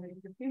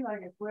if you feel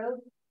like as well.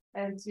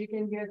 And so you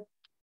can get,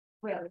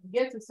 well, it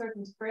gets a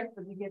certain spread,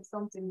 but you get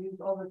something you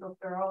always of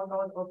around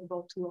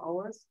about 2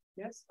 hours,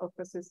 yes, of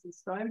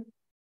persistence time.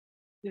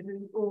 This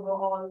is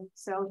overall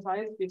cell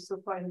types we so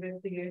far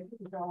investigated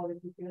with all the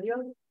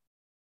material.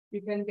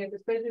 You can get a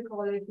spatial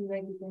correlation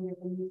rate, you can get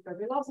a mean square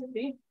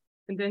velocity,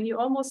 and then you're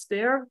almost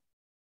there,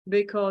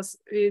 because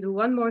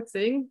one more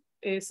thing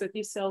is that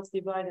these cells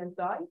divide and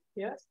die,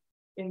 yes,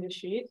 in the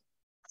sheet.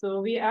 So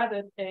we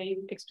added a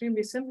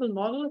extremely simple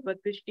model, but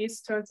which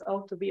turns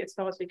out to be, as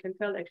far as we can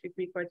tell,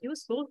 actually quite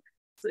useful.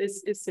 So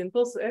it's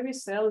simple. So every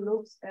cell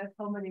looks at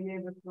how many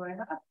neighbors do I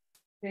have.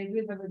 They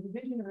will have a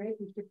division rate,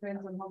 which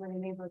depends on how many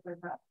neighbors I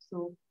have.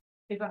 So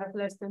if I have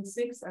less than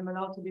 6, I'm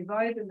allowed to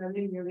divide and then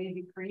linearly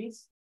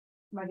decrease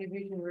my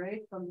division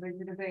rate from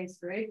the base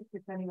rate,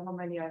 depending on how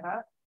many I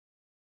have.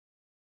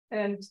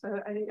 And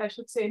I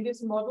should say in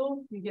this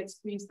model, you get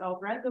squeezed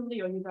out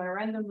randomly or you die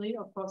randomly.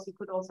 Of course, you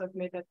could also have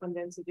made that one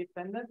density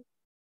dependent.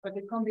 But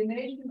the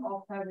combination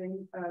of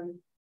having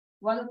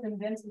one of them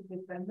density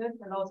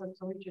dependent allows us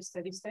to reach a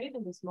steady state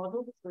in this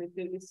model. So it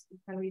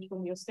can reach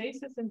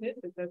homeostasis in this,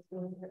 if that's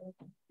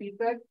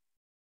feedback.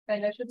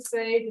 And I should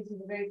say this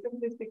is a very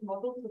simplistic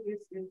model. So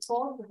this is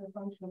solved as a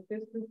function of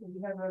distance, and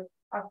we have a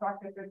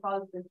abstracted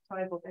repulsive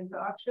type of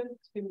interaction.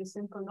 Extremely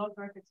simple, not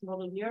vertex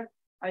model here.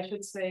 I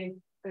should say,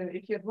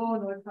 if you have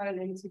Voronoi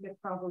filings, you get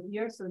trouble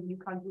here, so you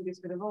can't do this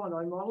with a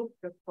Voronoi model,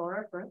 just for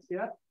reference,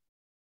 yeah.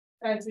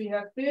 And so you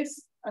have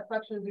this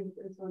attraction,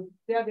 so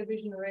their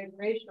division rate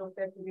ratio of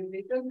that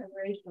division and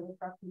ratio of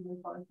attraction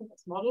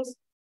as models,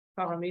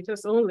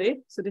 parameters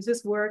only. So this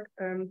is work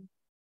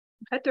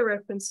had the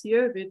reference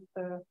here with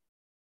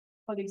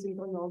colleagues in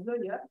Grenoble,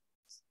 yeah.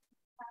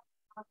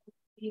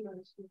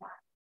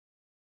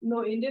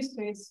 No, in this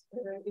case,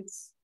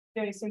 it's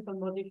very simple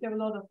model. If you have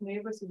a lot of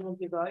neighbors, you don't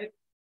divide.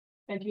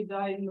 And you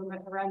die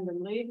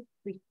randomly.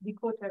 We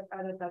could have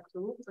added that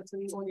too, but so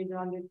we only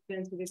done it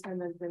density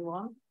dependent than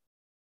one.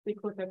 We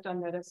could have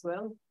done that as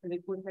well, and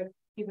it would have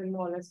given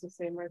more or less the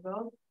same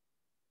result.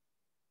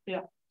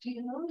 Yeah. Do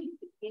you know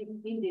if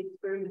in the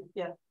experiment,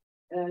 yeah,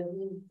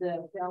 these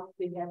cells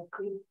they have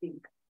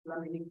cryptic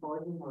laminating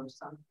volume or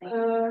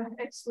something?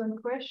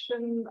 Excellent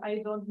question.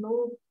 I don't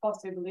know.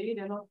 Possibly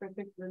they're not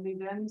particularly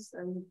dense,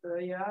 and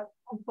yeah,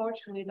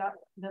 unfortunately, that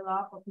the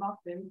lab of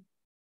nothing.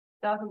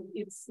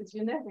 It's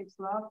genetics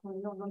lab,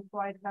 we don't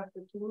quite have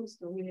the tools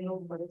to really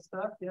know for this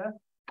stuff, yeah.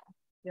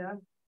 Yeah,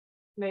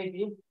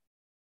 maybe.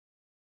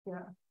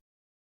 Yeah.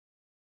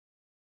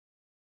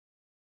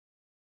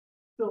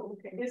 So,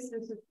 okay, this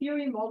is a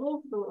theory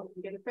model, so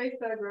you get a phase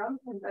diagram,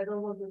 and I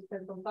don't want to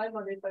spend some time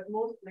on it, but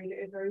mostly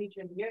there is a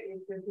region here,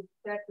 if the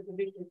depth of the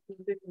division is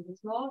sufficiently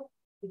small,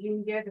 you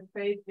can get a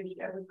phase which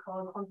I would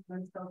call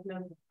confluence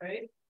self-melting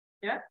phase,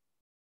 yeah.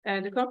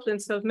 And the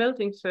confluence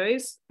self-melting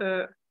phase,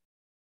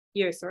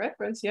 here's a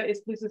reference, yeah,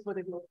 this is what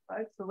it looks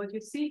like. So what you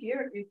see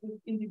here is this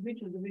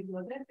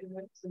individual density,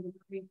 so the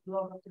increased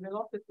log of the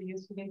velocity, you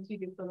can see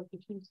this sort of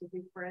diffuse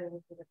spread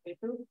into the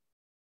table,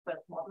 but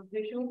model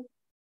visual.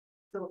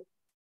 So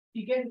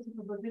you get a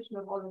superposition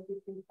of all of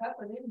these things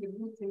happening, the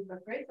blue things are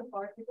tracer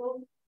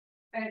particles,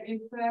 and in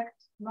fact,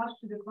 much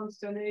to the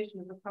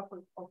consternation of a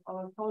couple of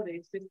our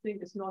colleagues, this thing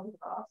is not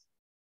glass.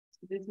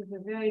 So this is a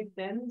very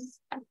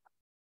dense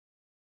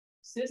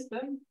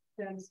system,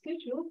 dense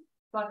tissue,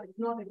 but it's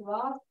not a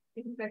glass.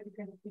 In fact, you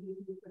can see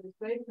this for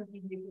displacement,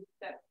 even if it's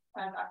step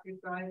and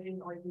active driving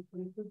or if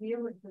it's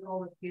severe, it can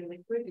always be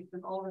liquid, it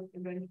can always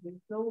eventually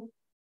flow,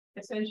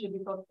 essentially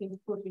because things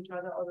push each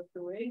other out of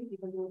the way,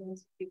 even though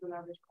it's an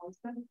average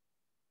constant.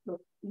 So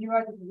you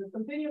write it as a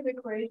continuous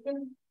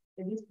equation,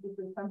 and this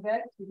will come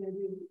back, you can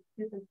do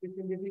the difference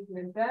between the division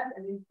and that,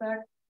 and in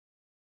fact,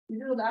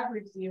 this is an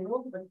average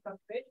 0, but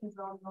fluctuations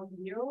are not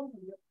 0,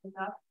 and just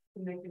enough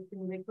to make it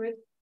liquid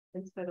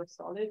instead of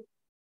solid.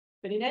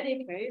 But in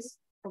any case,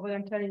 for what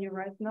I'm telling you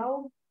right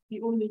now, we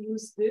only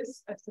use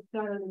this as the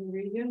final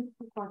ingredient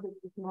to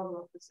quantitate this model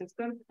of the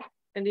system.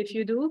 And if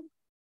you do,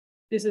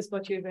 this is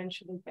what you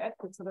eventually get.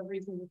 That's sort of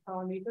reasonable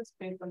parameters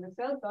based on the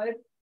cell type.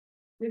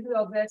 This is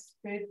our best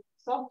fit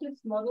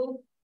softest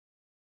model.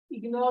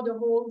 Ignore the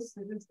holes.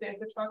 This is the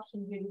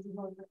attraction here. This is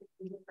not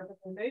the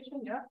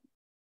representation, yeah.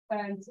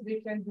 And we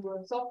can do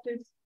a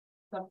softest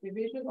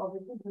subdivision, or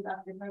we can do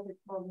that perfect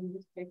problem in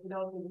this case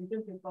without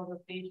division because of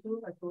the issue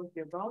I told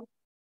you about.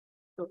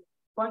 So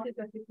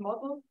quantitative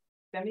model,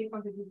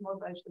 semi-quantitative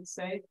model, I should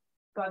say,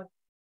 but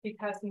it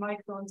has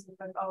microns, it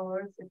has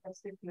hours, it has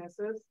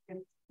thicknesses,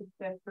 it's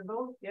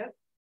testable, yeah.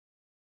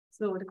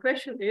 So the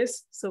question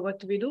is, so what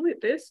do we do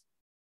with this?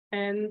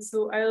 And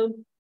so I'll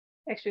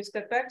actually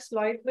step back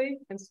slightly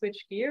and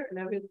switch gear, and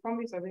I will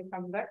promise I will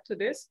come back to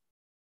this.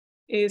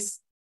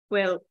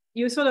 Well,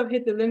 you sort of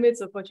hit the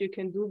limits of what you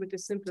can do with the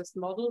simplest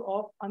model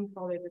of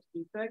uncorrelated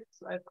feedback.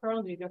 So I've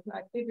currently got an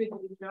activity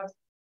just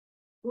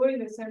going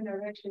in the same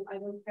direction. I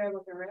don't care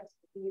what the rest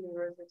of the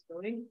universe is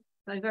doing.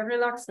 I've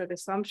relaxed that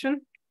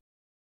assumption.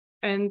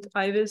 And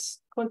I will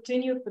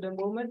continue for the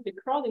moment with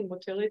crowding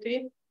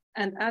motility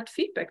and add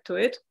feedback to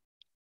it.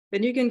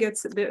 then you can get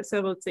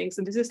several things.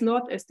 And this is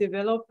not as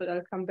developed, but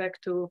I'll come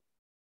back to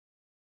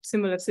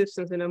similar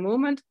systems in a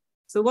moment.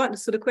 So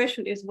the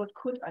question is, what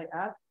could I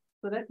add?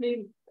 So let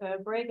me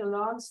break a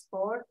lance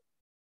for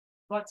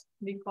what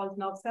we call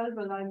now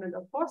self-alignment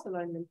or force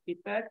alignment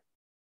feedback.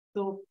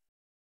 So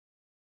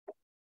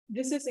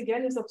this is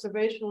again is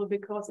observational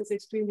because it's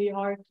extremely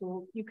hard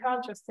to, you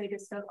can't just take a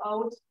cell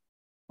out,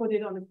 put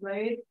it on a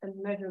plate and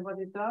measure what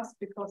it does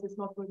because it's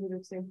not going to do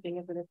the same thing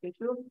as in a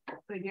tissue.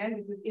 So again,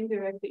 this is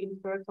indirectly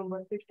inferred from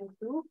what tissues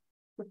do.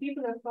 So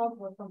people have thought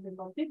about something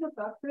called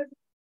pictotaxis,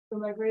 so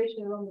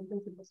migration along the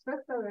principal stress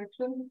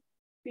direction.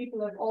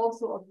 People have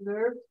also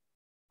observed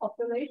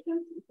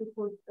oscillations if you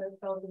put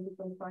cells into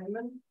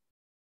confinement.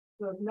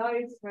 So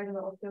nice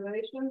regular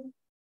oscillations.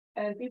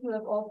 And people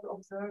have also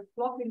observed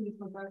blocking these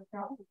contact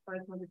counts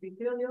aside from the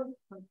epithelial,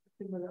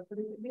 similar. So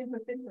in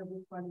particular,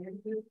 this one here,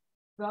 this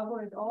Bravo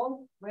et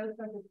al.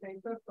 Well-cited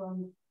paper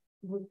from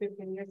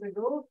 15 years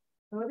ago.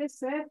 And what they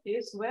said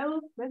is,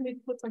 well, let me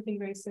put something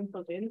very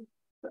simple in.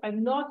 So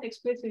I'm not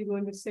explicitly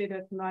going to say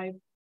that my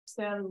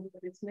cell looks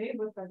at its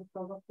neighbors like a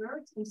flock of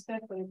birds.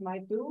 Instead, what it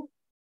might do,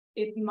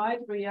 it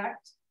might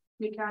react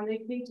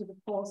mechanically to the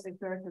force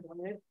exerted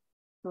on it.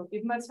 So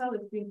if my cell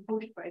is being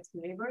pushed by its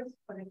neighbors,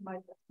 but it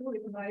might do,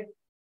 it might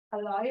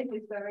align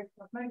its direction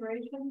of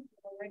migration,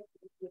 direction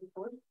is being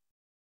pushed.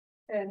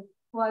 And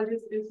while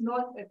this is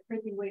not a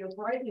pretty way of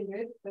writing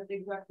it, that's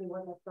exactly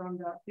what I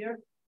found out here,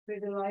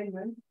 with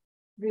alignment,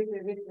 with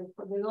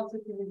the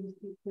velocity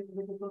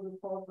with the total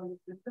force on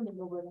the system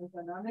and over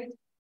dynamics.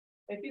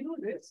 If you do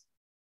this,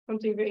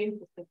 something very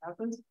interesting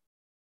happens.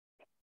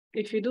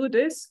 If you do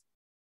this,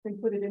 and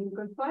put it in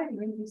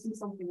confinement, you see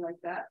something like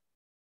that.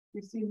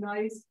 You see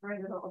nice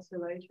regular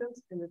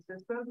oscillations in the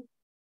system.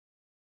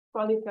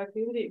 Quality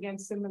activity, again,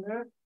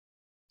 similar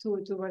to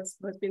what's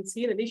been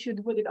seen. And if you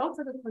put it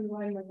outside of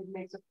confinement, it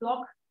makes a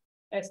flock,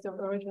 as the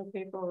original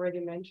paper already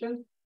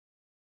mentioned.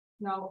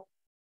 Now,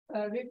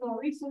 more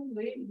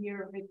recently,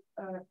 here with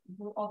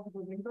also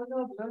with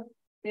Grenoble,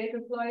 they've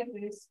applied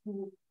this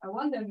to a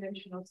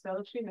one-dimensional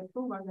cell sheet, a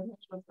two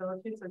one-dimensional cell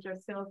sheet, such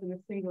as cells in a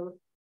single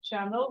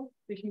channel,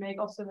 which make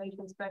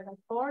oscillations back and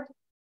forth.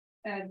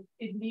 And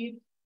it leads,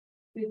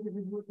 this is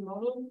a good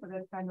model for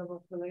that kind of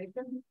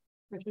oscillation.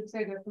 I should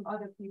say that some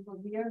other people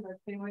here that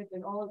they might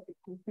in all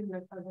a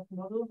similar kind of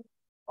model,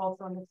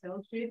 also on the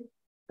cell sheet.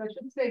 So I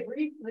should say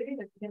briefly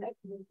that you can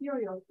actually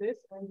theory of this.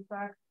 And in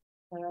fact,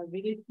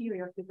 we did theory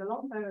of this a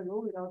long time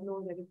ago without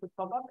knowing that it would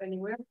pop up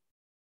anywhere.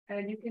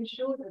 And you can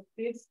show that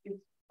this is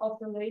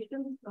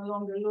oscillations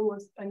along the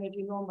lowest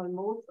energy normal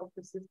modes of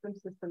the system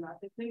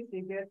systematically. So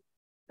you get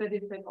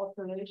steady-state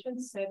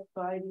oscillations set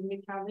by the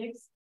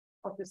mechanics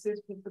of the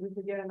system, so this is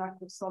again an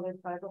active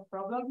solid type of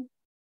problem.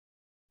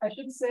 I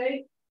should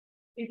say,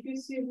 if you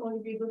see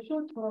on the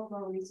short talk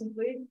more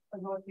recently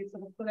about this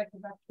sort of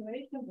collective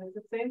actuation, there's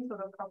the same sort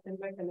of coupling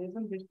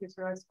mechanism which gives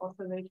rise to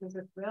oscillations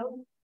as well.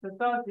 The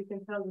third, we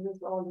can tell this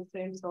is all the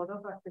same sort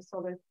of active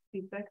solid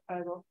feedback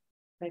type of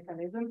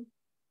mechanism.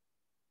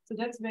 So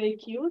that's very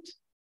cute.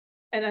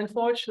 And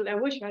unfortunately, I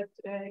wish I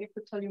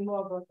could tell you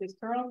more about this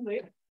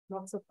currently,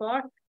 not so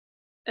far.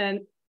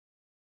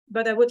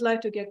 But I would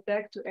like to get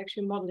back to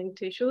actually modeling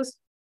tissues.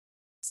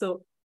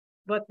 So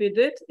what we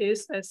did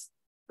is, as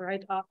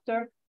right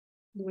after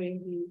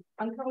doing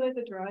the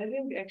uncorrelated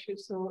driving, we actually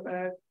saw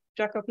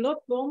Jakob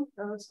Notblom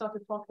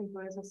started talking to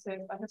us and said,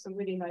 I have some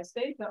really nice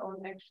data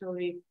on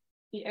actually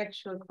the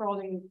actual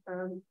crawling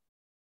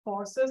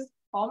forces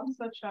on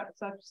such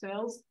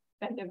cells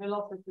and their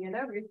velocity and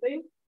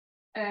everything.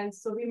 And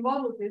so we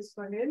modeled this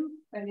for him.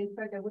 And in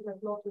fact, I would have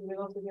loved the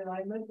velocity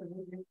alignment and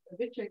a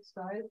Vicek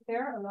style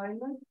pair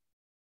alignment.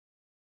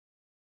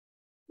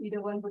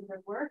 Either one would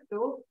have worked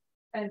though.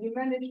 And we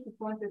managed to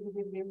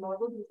quantitatively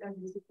model this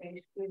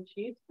anticipation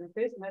sheets with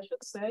this. And I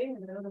should say,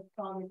 and another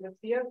parameters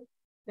here,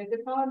 that the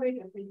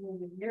parameters we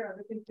use here are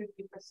within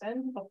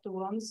 50% of the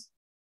ones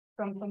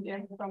from the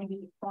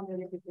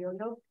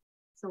epithelial.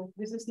 So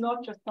this is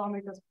not just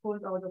parameters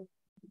pulled out of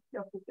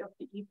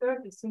the ether.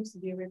 This seems to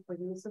be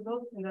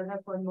reproducible, and I'll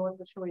have one more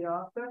to show you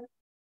after.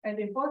 And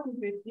the important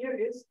bit here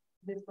is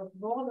this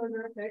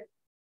border effect,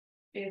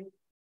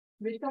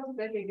 which comes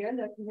back again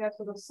that we have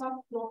sort of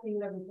sub-blocking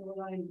levels of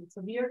alignment.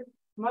 So here,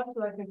 much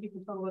like when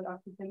people talk about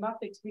active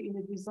thematics, we're in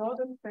a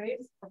disordered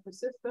phase of the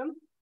system,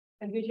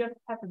 and we just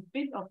have a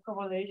bit of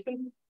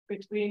correlation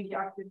between the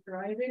active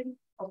driving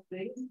of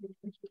plates,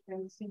 which you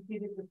can see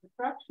here with the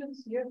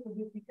fractions here. So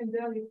you can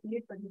barely see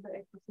it, but these are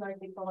actually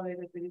slightly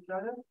correlated with each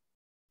other.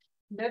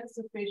 That's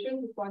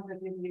sufficient to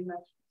quantitatively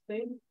match the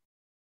thing.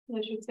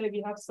 I should say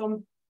we have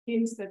some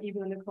hints that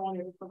even in the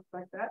cornea it looks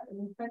like that. And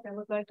in fact, I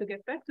would like to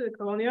get back to the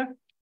cornea.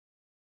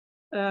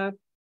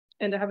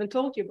 And I haven't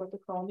told you about the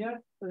cornea,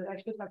 but I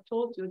should have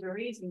told you the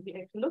reason we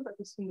actually look at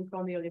the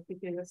supracorneal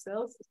epithelial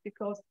cells is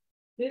because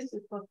this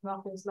is what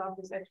Martin's lab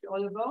is actually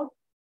all about,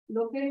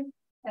 looking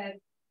at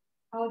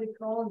how the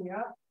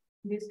cornea,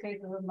 in this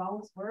case of a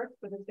mouse, works,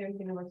 but the same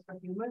thing works for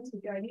humans. So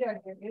the idea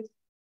here is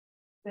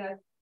that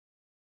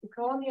the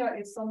cornea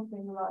is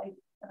something like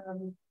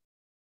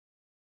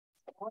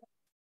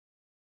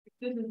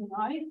This is an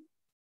eye.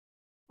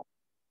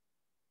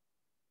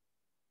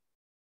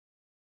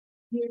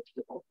 Here's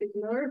the optic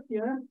nerve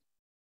here.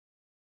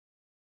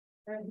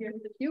 And here's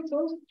the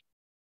pupil.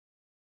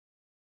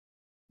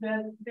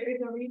 Then there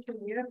is a region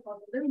here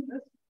called the limbus,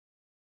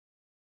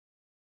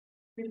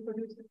 which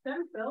produces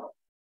stem cells.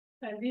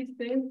 And these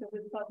things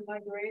will start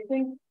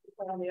migrating to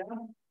the cornea.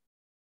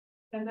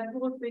 And that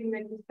whole thing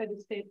makes a steady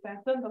state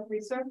pattern of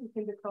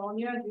resurfacing the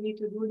cornea. You need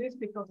to do this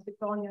because the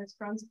cornea is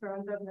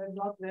transparent, doesn't have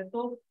blood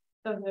vessel,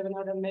 doesn't have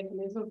another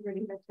mechanism for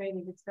really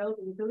maintaining itself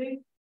easily.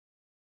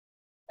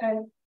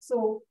 And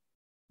so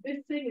this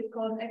thing is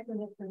called an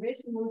external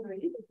activation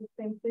mosaic. It's the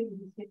same thing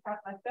you see a cat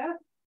like that.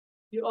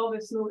 You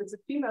always know it's a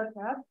female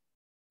cat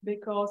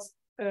because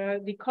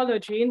the color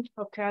gene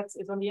of cats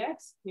is on the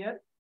X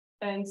here.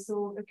 And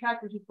so a cat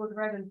which is both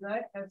red and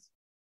black has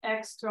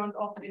X turned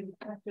off in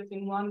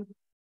one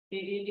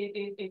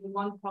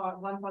part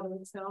of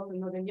itself and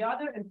not in the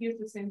other. And here's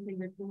the same thing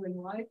with blue and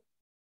white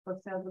for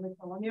cells of the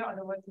cornea,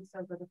 otherwise the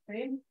cells are the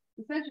same.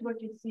 Essentially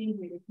what you see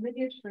here is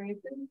lineage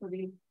tracing, so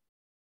the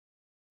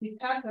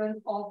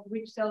pattern of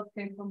which cells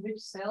came from which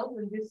cell,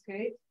 in this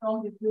case,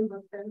 from this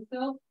limbus stem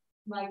cell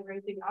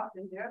migrating up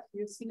in there. So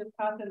you see the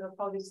pattern of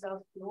how these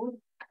cells flow.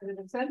 And in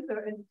the center,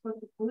 and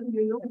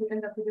you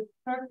end up with a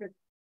perfect,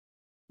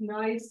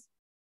 nice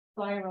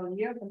spiral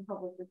here on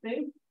top of the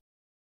thing.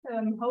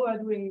 How are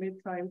we doing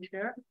with time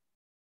share?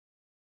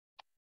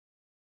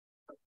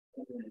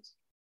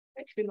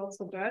 Actually not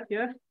so bad,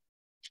 yeah.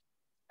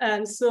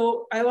 And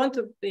so I want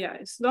to,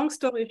 it's long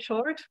story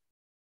short,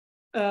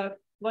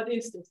 what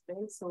is this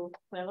thing? So,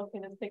 well, okay,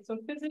 let's take some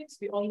physics.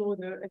 We all know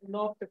the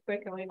law of the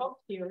Quaker-Hopf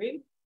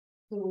theory.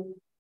 So,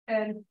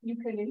 and you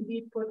can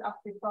indeed put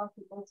active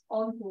particles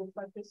onto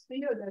such a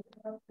sphere that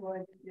that's why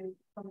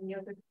some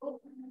years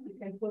ago you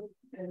can put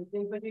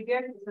anything, but you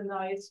get is a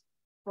nice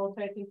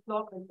rotating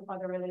clock and some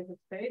other related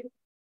states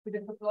with a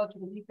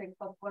topological defect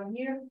of 1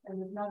 year and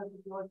with another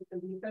topological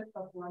defect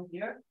of 1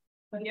 year.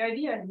 But the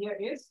idea here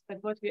is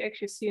that what we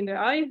actually see in the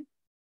eye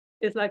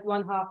is like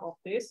 1/2 of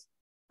this,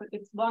 but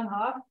it's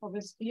 1/2 of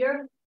a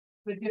sphere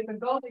with different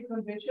boundary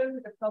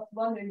conditions, a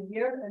 +1 in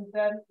here, and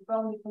then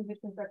boundary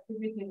conditions,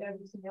 activity, and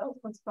everything else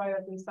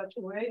conspired in such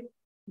a way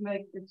to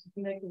make it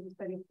a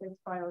steady state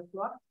spiral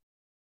flux.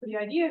 So the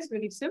idea is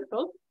really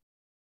simple.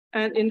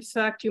 And in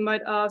fact, you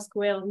might ask,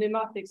 well,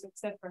 pneumatics,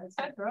 etc.,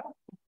 etc.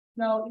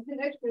 Now, you can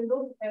actually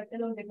look at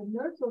elongated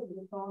nerve cells in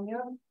the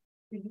cornea,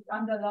 which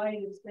underlie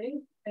this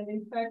thing. And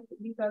in fact,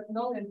 these are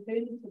long and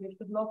thin, so they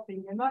should not be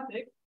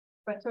pneumatic,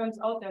 but turns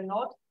out they're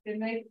not. They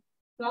make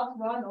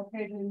 +1,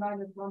 occasionally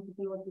 -1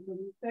 topological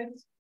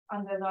defects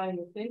underlying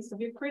the thing. So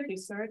we're pretty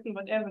certain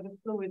whatever the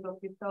fluid of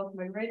the cells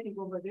migrating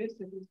over this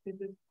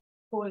is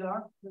polar,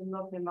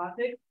 not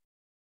pneumatic.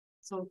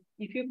 So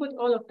if you put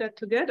all of that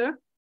together,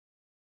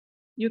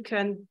 you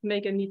can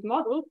make a neat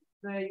model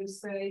where you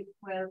say,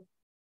 well,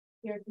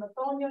 here's my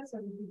cornea,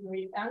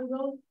 70-degree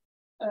angle.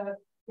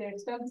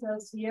 There's stem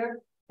cells here,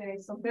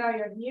 there's some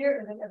barrier here,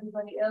 and then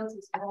everybody else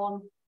is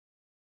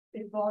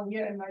born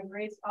here and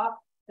migrates up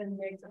and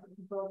makes a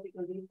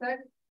topological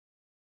defect.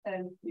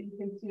 And you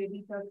can see the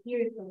details here.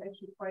 It's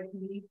actually quite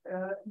neat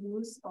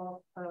use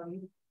of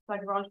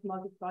Lagrange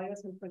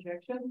multipliers and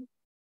projection.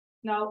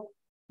 Now,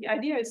 the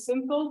idea is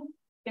simple.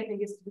 Getting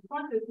this to the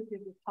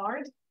quantitative is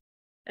hard,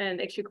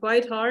 and actually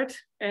quite hard.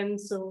 And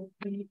so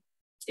we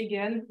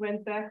again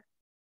went back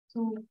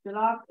to the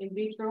lab in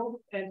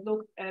vitro and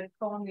looked at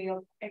corneal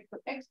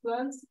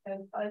explants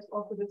and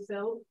also the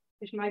cell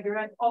which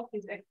migrate off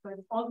these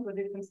explants onto a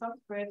different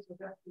substrates,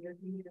 which actually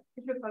is a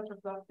tissue culture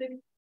plastic,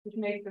 which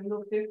makes them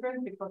look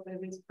different because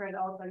they've been spread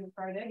out like a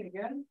fried egg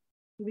again.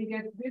 We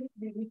get this,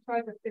 we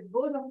try to fit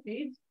both of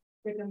these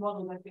with the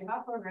model that we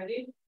have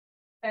already.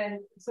 And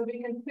so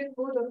we can fit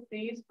both of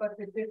these, but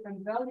with different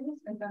values.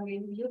 And I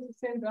mean, we use the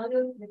same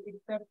values with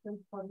exceptions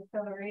for the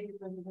cellular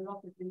radius and the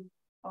velocity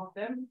of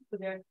them. So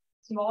they're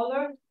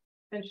smaller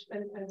and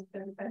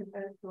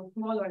so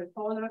smaller and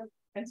taller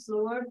and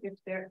slower if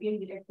they're in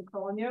the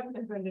ectocornea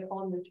and when they're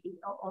on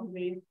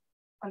the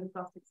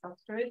plastic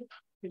substrate,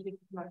 which is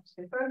much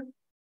safer.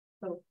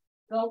 So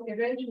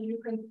eventually you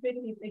can fit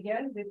it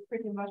again with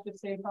pretty much the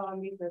same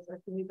parameters. I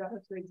think that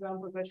are two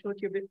examples I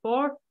showed you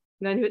before.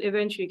 And then you'll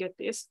eventually get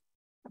this.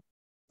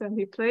 Then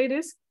we play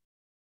this.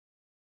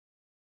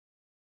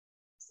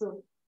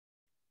 So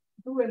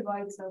blue and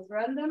white cells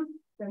random.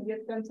 Then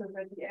get stem cells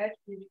at the edge,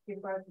 which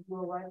give rise to blue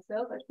or white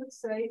cells. I should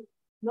say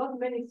not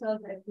many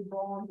cells are actually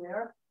born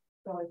there.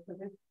 Sorry for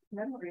this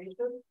memory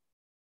issue.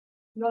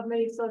 Not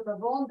many cells are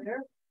born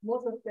there.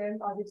 Most of them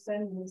are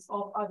descendants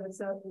of other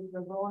cells that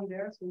were born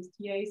there. So it's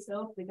TA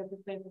cells, they get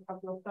replaced a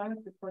couple of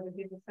times before they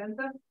hit the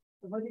center.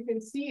 So what you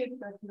can see is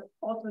that you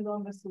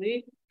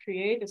autonomously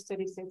create a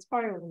steady state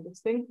spiral in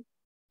this thing.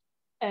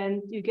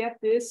 And you get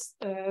this,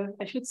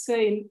 I should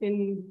say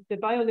in the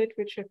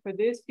bioliterature for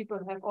this, people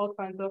have all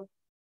kinds of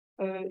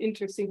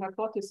interesting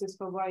hypotheses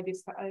for why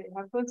this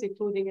happens,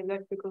 including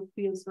electrical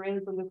fields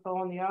railed on the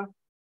cornea,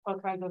 all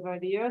kinds of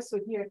ideas. So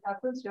here it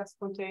happens just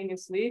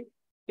spontaneously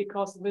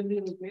because of a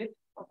little bit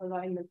of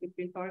alignment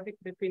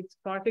between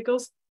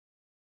particles.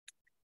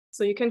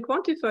 So you can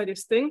quantify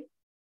this thing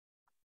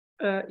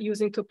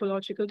using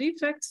topological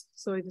defects.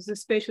 So it is a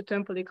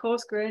spatio-temporally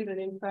coarse-grained, and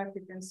in fact,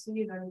 you can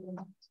see that you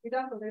can speed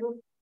up a little,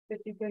 that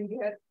you can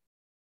get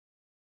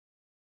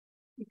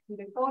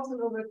the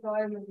constant over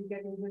time, and you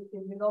get in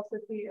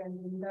velocity and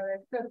in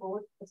direction,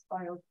 both the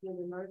spirals here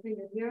emerging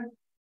in here.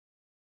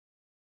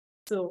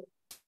 So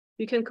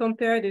you can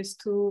compare this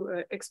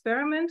to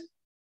experiment.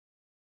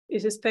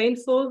 This is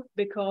painful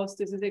because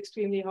this is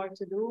extremely hard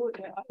to do.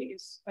 The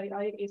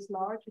eye is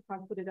large, you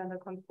can't put it under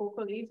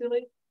confocal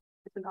easily.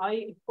 It's an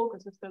eye, it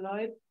focuses the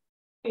light.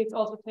 It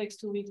also takes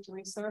 2 weeks to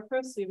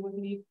resurface, so you would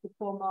need the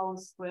 4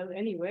 mouse well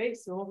anyway.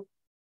 So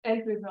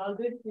end result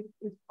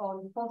is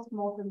on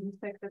post-mortem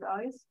detected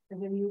eyes,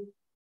 and then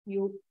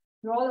you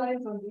draw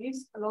lines on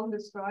these along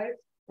the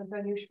stripes, and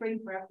then you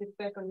shrink wrap it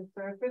back on the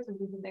surface and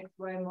use an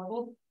XY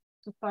model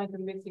to find the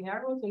missing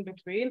arrows in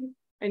between,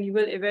 and you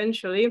will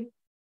eventually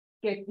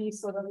get these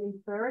sort of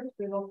inferred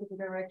velocity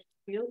direction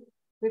field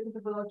with the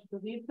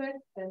topological defect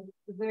and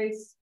a very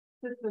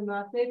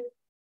systematic,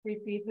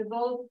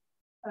 repeatable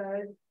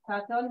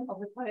pattern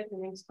of a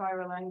tightening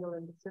spiral angle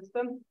in the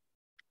system.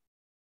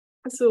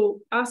 So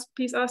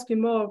please ask me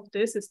more of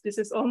this. This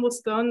is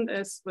almost done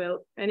as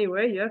well.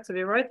 Anyway, yeah. So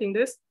we're writing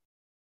this,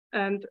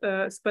 and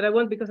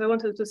but because I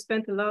wanted to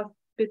spend the last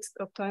bits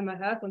of time I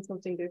have on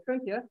something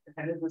different. Yeah.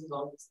 And it was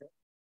all the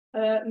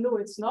same. No,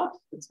 it's not.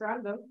 It's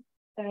random.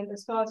 And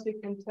as far as we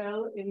can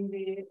tell in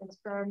the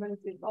experiment,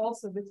 it's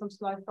also with some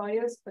slight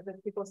bias, but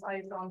that's because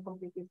eyes aren't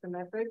completely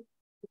symmetric.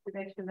 It's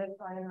an actual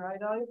left eye and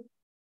right eye.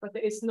 But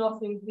there is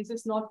nothing, this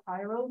is not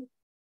chiral.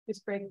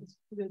 This breaks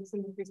the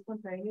symmetry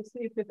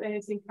spontaneously. If there's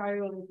anything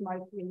chiral, it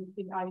might be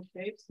in eye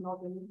shapes, not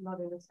in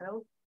the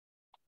cell.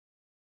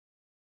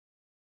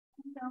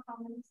 Do you know how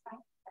many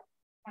sites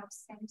have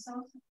stem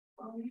cells?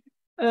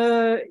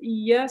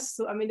 Yes,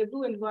 so I mean the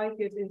blue and white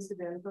is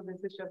incidental.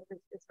 This is just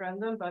it's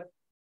random, but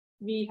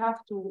we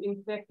have to,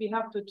 in fact, we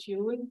have to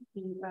tune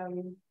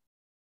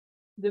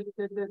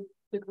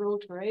the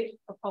growth rate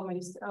of how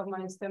many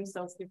stem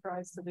cells give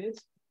rise to this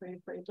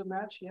for it to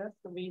match. Yes,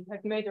 so we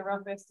have made a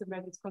rough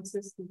estimate. It's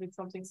consistent with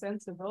something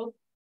sensible,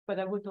 but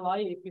I would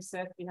lie if we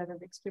said we had an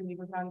extremely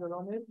good handle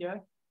on it. Yeah.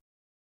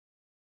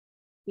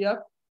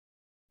 Yep.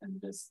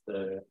 And just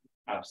the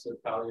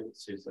absolute value,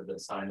 so you said the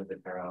sign of the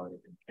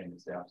chirality can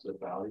change the absolute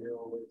value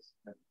always.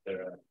 Is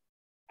there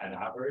an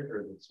average,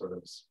 or is it sort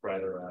of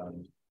spread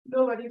around?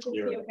 No, but you can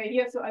see, okay,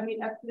 yeah, so I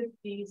mean, I flip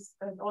these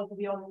and also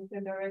the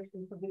all-in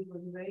direction for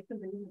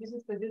visualization. This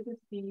is the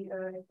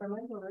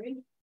experimental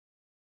range.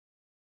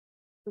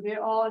 So they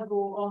all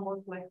go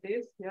almost like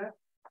this, yeah.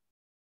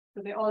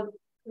 So they all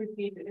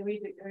repeat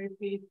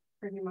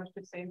pretty much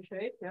the same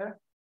shape, yeah.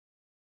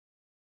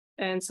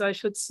 And so I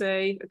should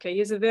say, okay,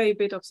 here's a very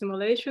bit of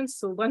simulation.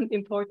 So one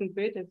important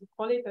bit is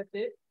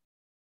qualitative,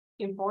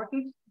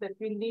 important that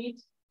we need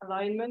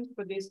alignment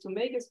for this to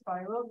make a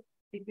spiral.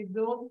 If you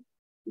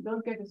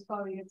don't get a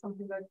spiral, you get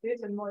something like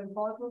this. And more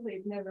importantly,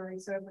 it never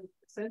resurfaces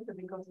the center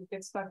because it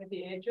gets stuck at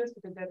the edges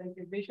with a dead end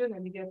division,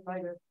 and you get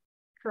like a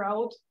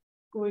crowd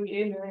going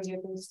in and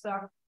getting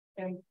stuck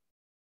and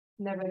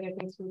never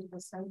getting through to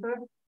the center.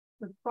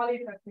 But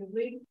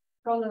qualitatively,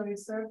 color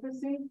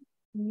resurfacing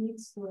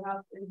needs to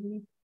happen. It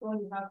needs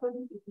only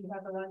happen if you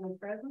have alignment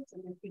present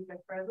and if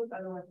feedback present,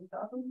 otherwise it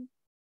doesn't.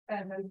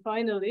 And then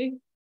finally,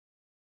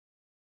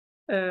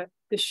 the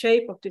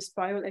shape of this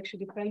spiral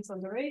actually depends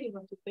on the radius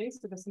of the thing.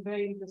 So there's a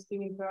very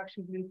interesting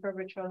interaction between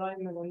curvature,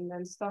 alignment,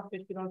 and stuff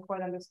which we don't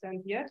quite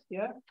understand yet.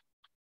 Yeah.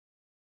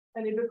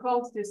 And it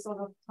becomes this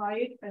sort of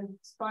tight and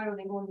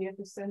spiraling only at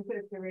the center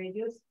of the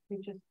radius,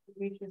 which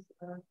reaches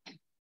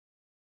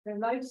the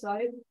life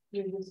side.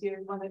 You will see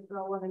one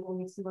and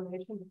only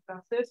simulation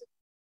discuss this.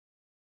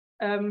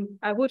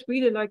 I would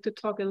really like to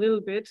talk a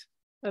little bit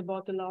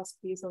about the last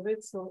piece of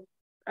it. So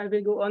I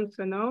will go on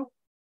for now.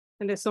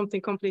 And there's something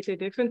completely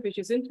different, which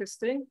is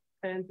interesting,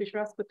 and which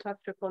Rasko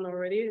touched upon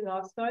already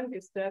last time,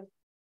 is that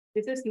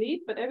this is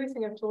neat, but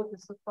everything I've told you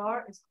so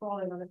far is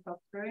crawling on a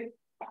substrate.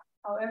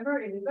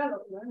 However, in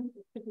development,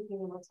 typically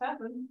what's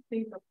happened,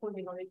 things are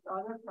pulling on each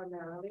other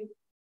primarily.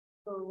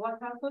 So what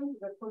happens?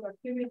 They put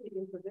activity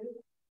into this,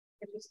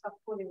 it just start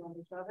pulling on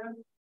each other.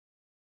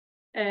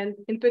 And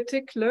in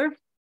particular,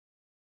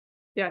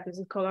 yeah, there's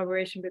a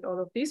collaboration with all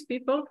of these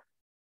people.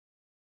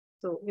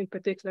 So in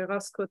particular,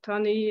 Rasko,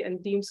 Tani,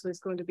 and Deems, who is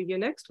going to be here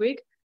next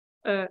week,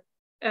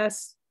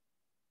 as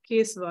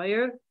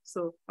Keesweijer,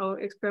 so our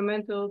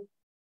experimental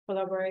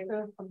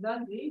collaborator from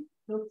Dundee,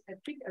 looks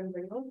at big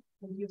embryo,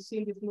 and you've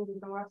seen this movie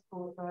from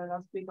Rasko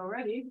last week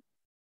already.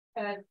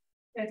 And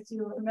as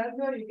you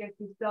remember, you get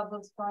these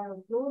double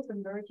spiral flows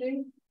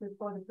emerging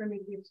before the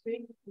primitive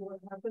streak. What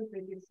happens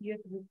when you see it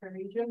in the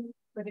region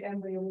where the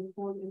embryo will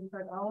fall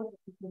inside out,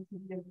 you can see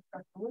the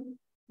cartoon.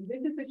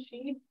 This is a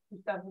sheet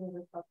which doesn't have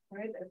a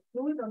substrate. It's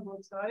fluid on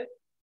both sides,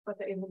 but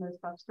there isn't a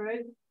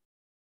substrate.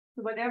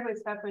 So whatever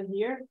is happening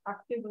here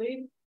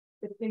actively,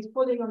 it's things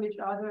pulling on each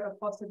other or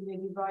possibly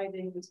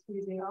dividing,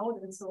 squeezing out,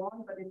 and so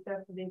on. But it's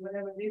definitely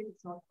whatever it is,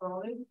 it's not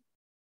crawling.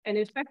 And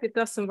in fact, it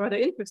does some rather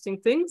interesting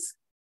things.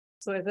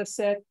 So as I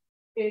said,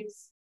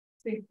 it's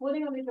things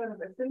pulling on each other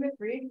by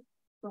symmetry.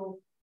 So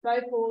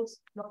dipoles,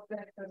 not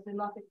vectors, they're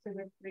not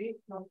symmetry,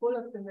 not full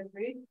of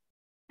symmetry.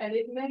 And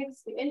it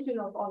makes the engine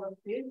of all of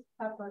this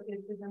happen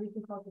is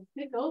anything called a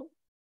statistical,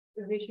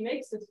 which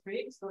makes the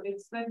streak. So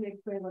it's, let me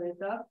explain what it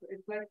does.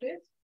 It's like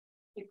this.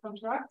 It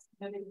contracts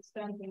and it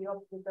extends in the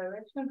opposite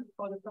direction. We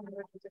call it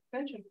convergence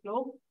extension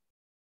flow.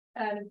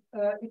 And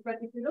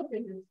if you look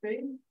at this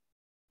thing,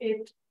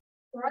 it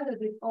rather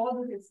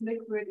disordered, it's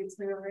liquid, it's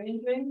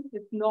rearranging,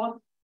 it's not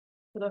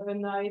sort of a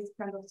nice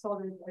kind of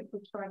solid, I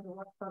could try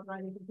to start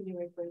writing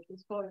continuous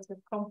equations for. It's a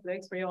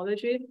complex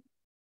rheology.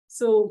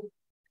 So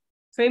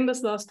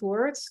famous last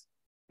words.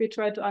 We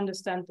try to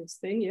understand this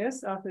thing,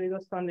 yes, after we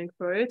got funding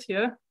for it,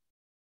 yeah.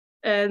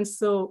 And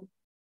so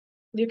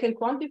you can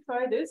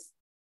quantify this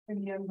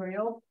in the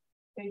embryo.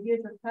 And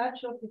here's a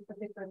patch of this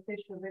particular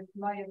tissue with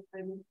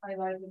myosin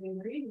highlighted in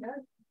green, yes.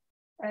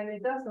 And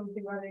it does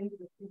something rather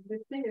interesting.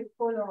 This thing is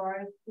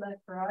polarized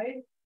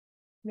left-right,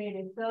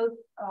 meaning cells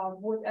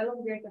would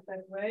elongate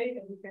that way,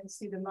 and you can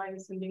see the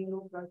myosin being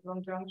looped like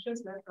long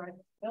junctions, left-right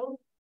cells.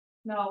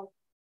 Now,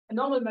 a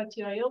normal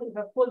material, if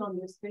I pull on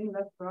this thing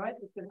left-right,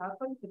 it will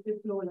happen. It will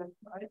flow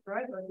left-right,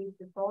 right, or this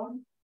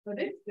deform. So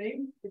this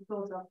thing, it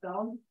flows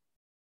up-down.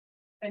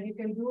 And you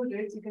can do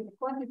this, you can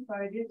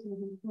quantify this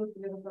using two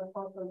cylindrical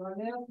partial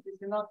runner. This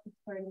is not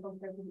strain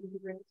compared to the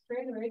integrated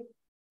strain rate.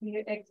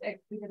 Here XX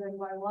bigger than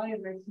YY,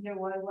 whereas here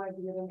YY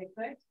bigger than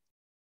XX.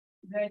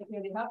 Very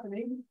clearly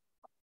happening.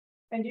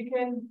 And you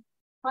can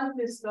hunt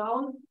this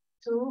down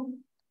to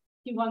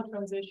T1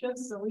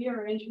 transitions, so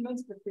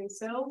rearrangements between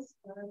cells.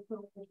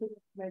 So I should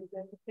make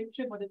that a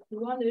picture, what the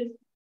T1 is.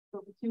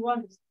 So the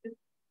T1 is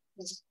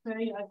this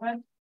say I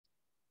had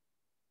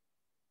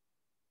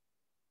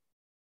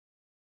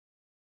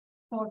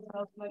 4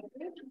 cells like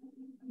this.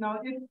 Now,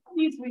 if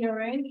these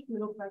rearranged, we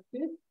look like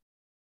this.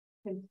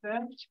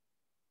 Instead,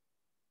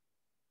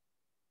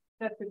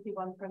 that's the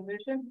T1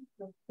 transition.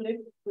 So flip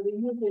to the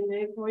usual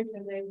neighborhood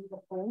and then the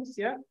homes,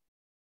 yeah.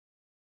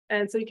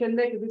 And so you can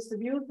make a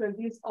distribution, and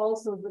these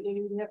also,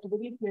 you have to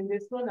believe me in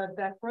this one, are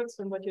backwards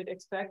from what you'd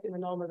expect in a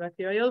normal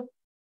material.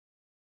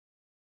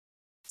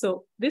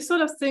 So this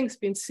sort of thing's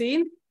been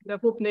seen. I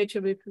hope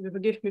nature will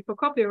forgive me for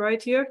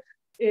copyright here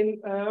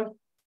in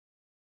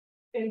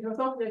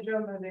Drosophila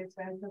German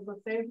extension. So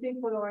same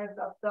thing, polarized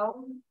up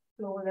down,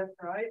 flow left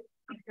right.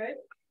 Okay.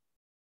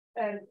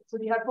 And so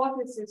the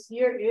hypothesis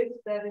here is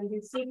that in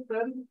this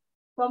sequence,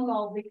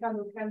 somehow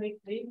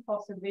mechanically,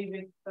 possibly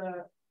with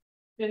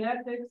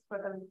genetics, but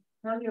I'll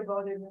tell you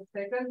about it in a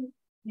second.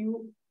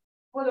 You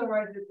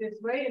polarize it this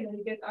way, and then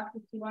you get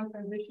active T1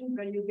 transition,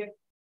 where you get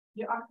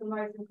your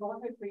actomizing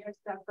cortex, where you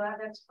step back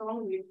that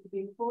strongly to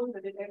being pulled,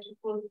 but it actually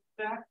pulls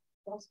back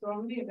more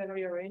strongly and then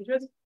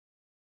rearranges.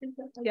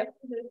 Yeah.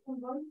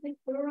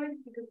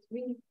 Polarized because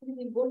we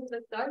both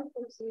the time,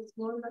 so it's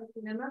more like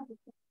kinematic.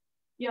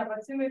 Yeah,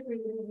 but symmetry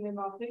is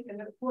kinematic, and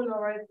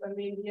polarized, I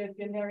mean, here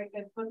generic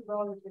and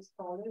biologists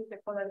call it. They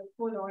call it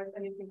polarized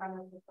anything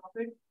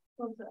anisotropic.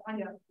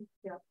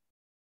 Yeah.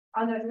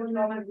 And that's what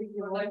normal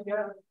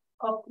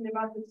of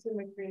kinematic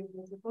symmetry in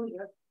principle,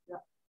 yes.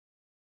 Yeah.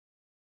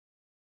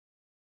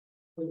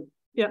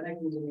 Yeah.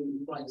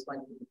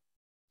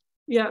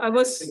 Yeah, I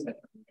was.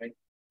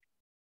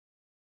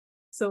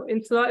 So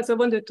in slides, I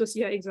wanted to see,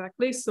 yeah,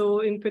 exactly. So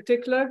in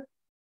particular,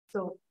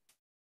 so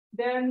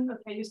then,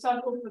 okay, you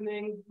start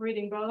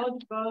reading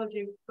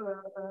biology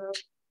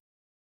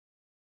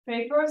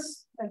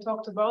papers and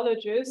talk to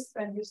biologists,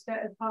 and you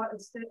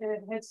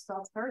head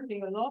starts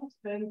hurting a lot.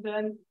 And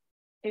then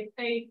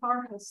a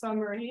partial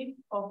summary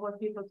of what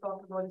people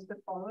talk about is the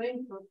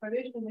following. So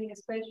traditionally,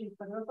 especially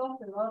for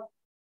Drosophila,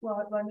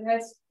 well, when it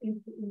has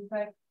in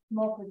fact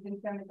morphed in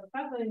chemical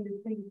pattern, you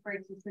think it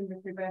breaks the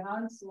symmetry by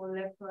hand, so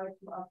left, right,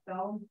 up,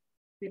 down,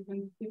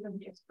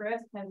 differently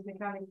expressed, hence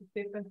mechanics is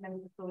different,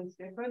 hence the flow is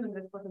different, and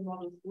that's what the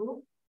models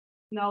do.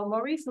 Now,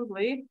 more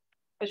recently,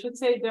 I should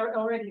say they're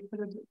already, for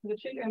the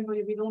chick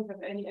embryo, we don't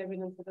have any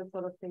evidence that that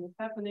sort of thing is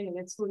happening, and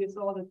it's fully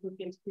solid would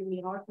be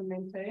extremely hard to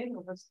maintain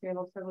over a scale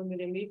of several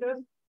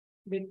millimeters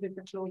with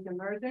the flows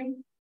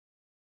emerging.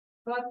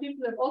 But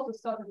people have also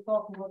started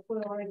talking about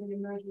polarizing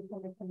emerging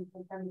from a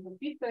chemical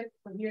defect.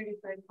 So here is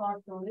a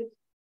partial list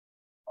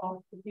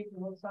of the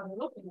people who started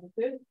looking at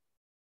this.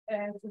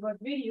 And so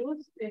what we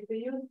use is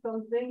we use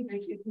something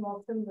which is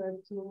more similar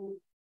to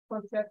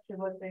conceptually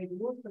what they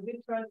do. So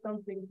we try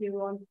something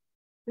here on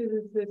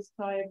this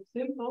type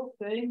simple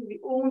thing.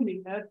 We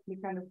only have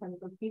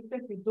mechanical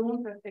feedback. We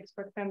don't have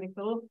extra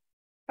chemical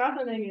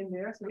patterning in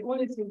there. So the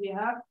only thing we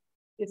have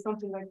is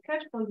something like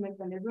catchpoint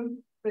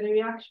mechanism, where the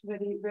reaction,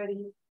 where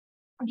the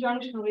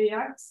junction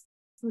reacts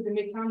to the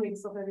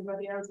mechanics of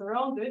everybody else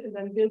around it, and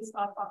then builds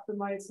up after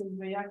myosin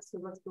reacts to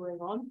what's going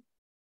on.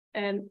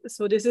 And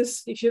so this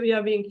is, if you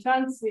are being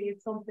fancy,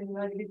 it's something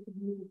like this to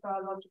use a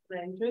biological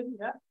engine,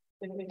 yeah,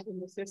 in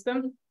the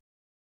system.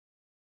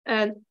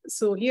 And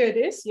so here it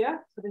is, yeah.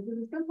 So this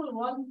is a simple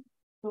one.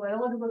 So I don't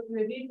want to go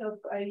through the details,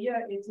 but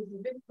idea is it's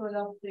a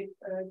viscoelastic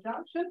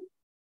junction,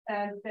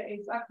 and there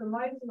is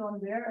actomyosin on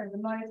there, and the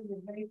myosin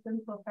is very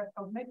simple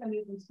of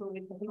mechanism, so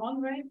it has an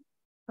on-ramp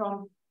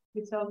from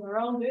the cells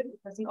around it. It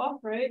has an off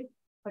rate,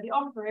 but the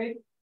off rate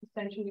is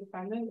tension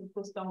dependent. It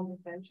pulls down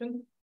the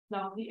tension.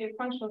 Now, the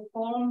functional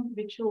form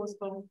we chose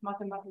for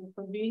mathematical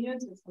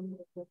convenience is a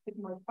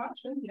sigmoid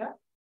function, yeah.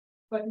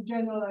 But the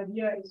general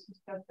idea is to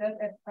have that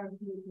F times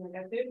D is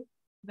negative.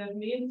 That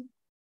means,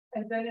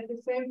 and then at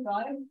the same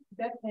time,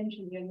 that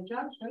tension in the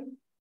junction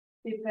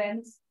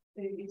depends,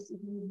 is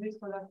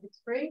viscoelastic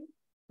spring.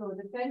 So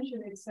the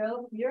tension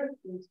itself here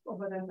is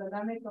over the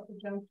dynamic of the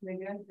junction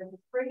again. There's a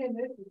spring in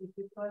it, which is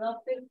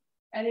viscoelastic,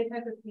 and it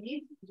has a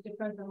speed which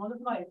depends on the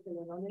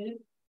myosin on it.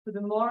 So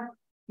the more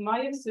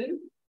myosin,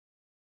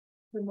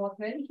 the more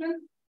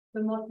tension,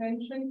 the more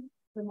tension,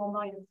 the more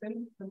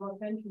myosin, the more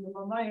tension, the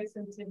more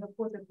myosin. So of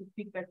course, there's a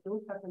feedback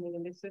loop happening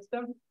in this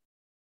system.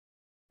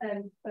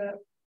 And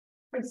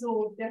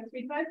so there are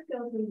three time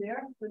scales in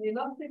there. So the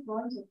elastic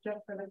ones of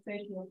just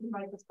relaxation of the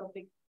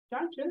microscopic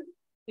junction.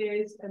 There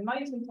is a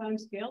myosin time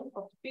scale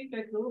of the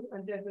feedback loop,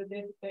 and there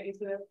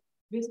is a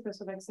viscous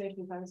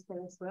relaxation time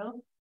scale as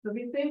well. So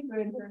we think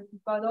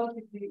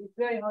biologically it's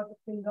very hard to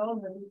pin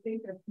down, but we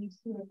think that these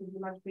two have to be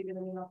much bigger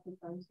than elastic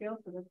time scale.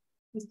 So that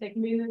this take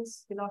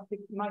minutes, elastic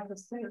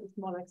microsecond is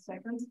more like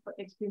seconds, but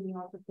extremely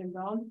hard to pin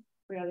down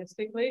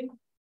realistically.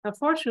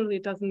 Unfortunately,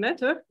 it doesn't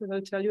matter, as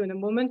I'll tell you in a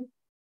moment.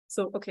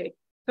 So, okay,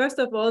 first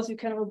of all, you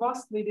can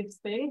robustly this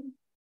thing,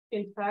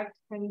 in fact,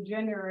 can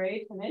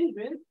generate an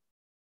engine.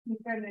 You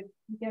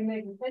can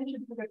make a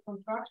tension triggered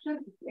contraction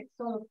if the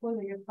external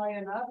pulling is high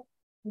enough,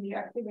 and the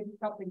activity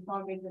coupling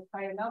target is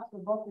high enough. So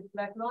both the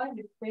flat line,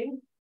 this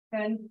thing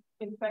can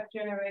in fact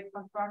generate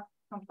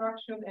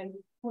contraction and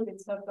pull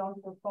itself down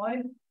to a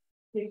point.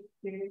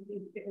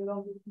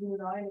 Along this blue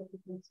line, as you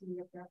can see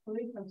here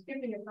carefully. I'm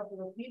skipping a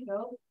couple of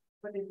details,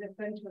 but it's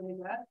essentially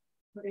that.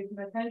 So if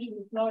my tension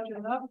is large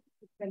enough,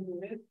 it can do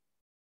it.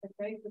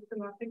 Okay,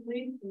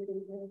 systematically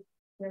in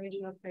the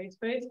regional phase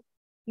space.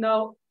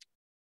 Now,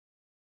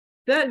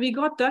 that we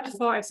got that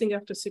far, I think,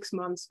 after 6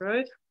 months,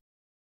 right?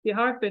 The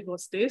hard bit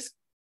was this.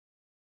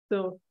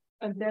 So,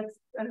 and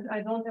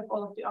I don't have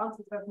all of the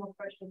answers, I have more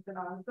questions than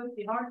answers.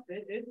 The hard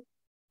bit is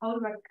how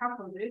do I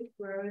couple this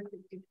to a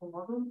relatively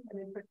model,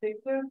 and in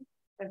particular,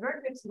 a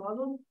vertex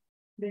model,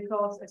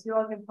 because as you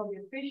all can probably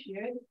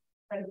appreciate,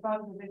 as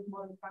part of this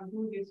model can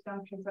do these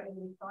functions are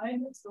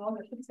indefined and so on.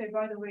 I should say,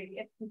 by the way,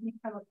 the FTD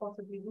cannot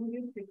possibly do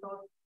this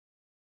because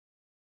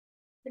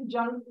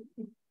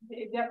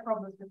there are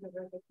problems with the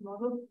vertex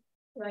model.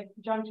 Like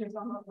junctions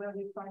are not well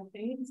defined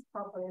things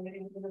properly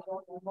in the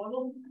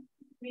model.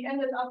 We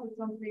ended up with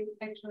something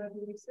actually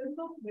really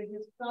simple. We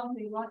just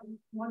counting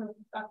one of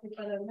the active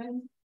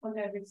elements on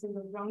every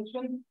single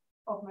junction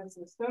of my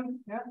system,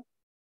 yeah,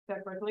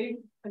 separately,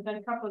 and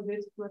then couple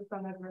this to a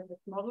standard vertex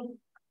model.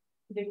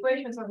 The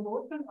equations of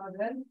motion are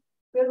then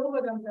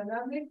spillover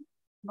dynamic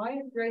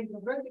minus gradient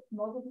of vertex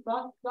model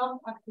plus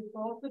active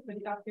forces,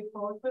 and the active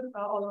forces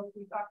are all of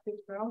these active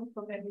terms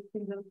from every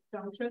single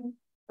junction.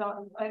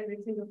 So every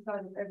single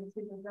side of every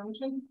single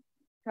junction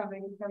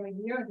coming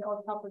here, they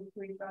all coupled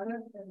to each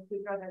other and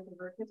together at the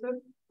vertices.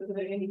 So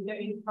they're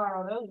in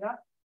parallel, yeah.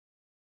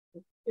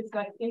 It's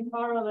like in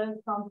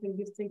parallel something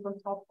distinct on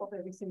top of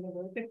every single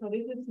vertex. So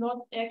this is not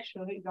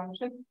actually a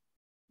junction.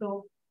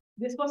 So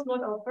this was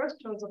not our first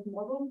choice of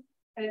model.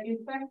 And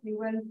in fact, we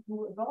went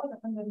through about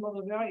 100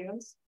 model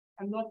variants.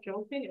 I'm not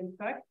joking, in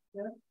fact,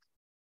 yeah.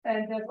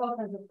 And there's all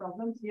kinds of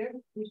problems here,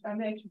 which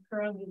I'm actually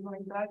currently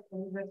going back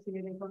and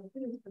investigating from a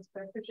physics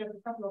perspective. Just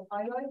a couple of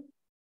highlights.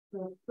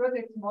 So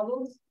vertex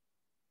models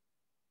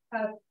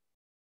have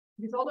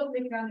disordered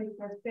mechanics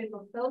as state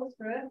of cell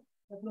stress,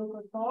 at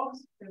local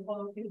torques, and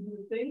all of these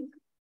new things.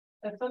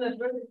 A standard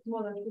vertex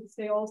model should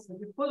say also,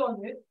 if you pull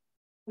on it,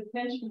 the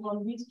tension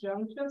on these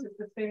junctions is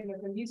the same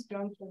as in these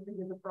junctions,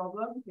 it is a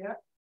problem, yeah.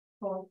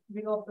 So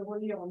we lost the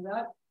whole year on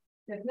that.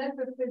 There's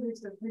network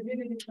physics, there's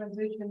rigidity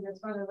transition, there's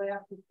other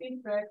reactive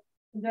feedback,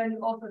 and then you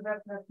also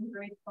have to have some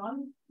great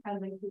fun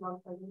handling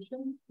T1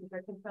 transition, which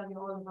I can tell you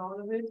all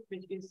about it,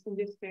 which is in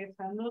this case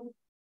handled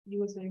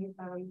using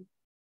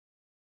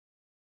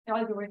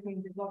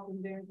algorithm developed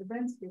in the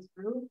Bensky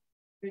group,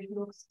 which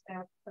looks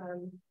at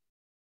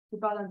the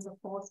balance of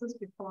forces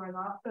before and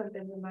after, and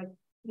then like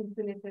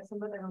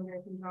infinitesimal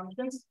elongating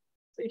junctions.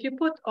 So if you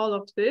put all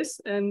of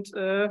this and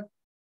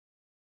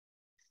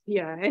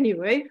yeah,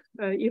 anyway,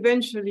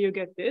 eventually you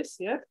get this,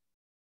 yeah.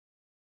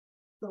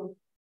 So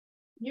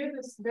here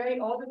this very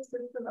ordered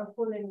system I'm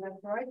pulling left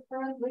right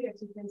currently,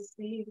 as you can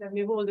see. Let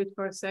me hold it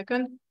for a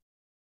second,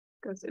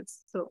 because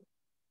it's so.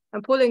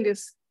 I'm pulling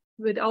this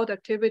without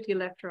activity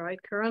left right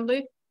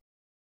currently.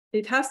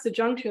 It has the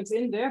junctions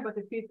in there, but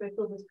the feedback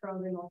loop is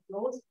currently not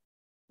closed.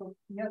 So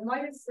we have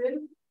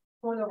myosin,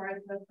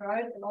 polarized left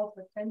right, and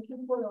also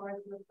tension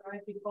polarized left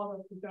right because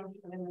of the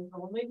junction elements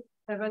only.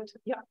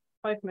 Yeah,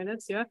 5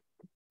 minutes, yeah.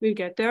 We'll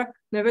get there.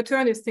 Never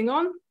turn this thing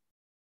on.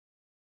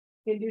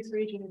 In this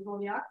region, it's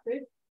only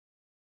active.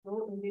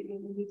 So in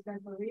this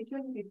central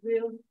region, it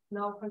will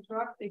now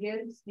contract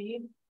against the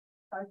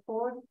type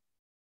 4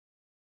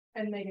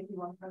 and negative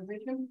 1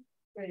 transition.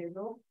 There you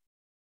go.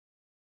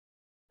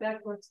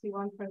 Backwards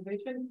T1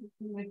 transition,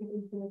 you make an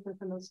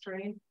infinitesimal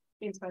strain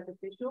inside the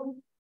tissue.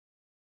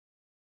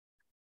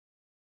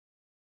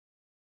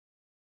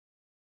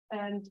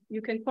 And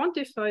you can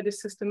quantify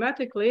this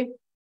systematically.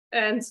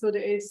 And so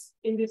there is,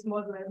 in this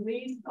model at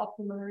least,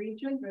 optimal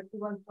region where the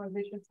one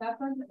transitions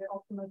happen, the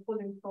optimal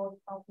pulling force,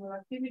 optimal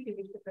activity,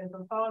 which depends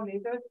on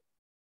parameters.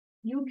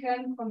 You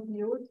can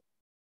compute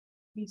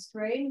the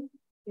strain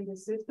in the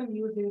system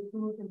using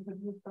tools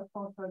introduced by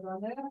François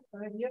Garner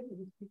right here for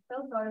this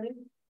cell dialing.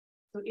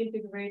 So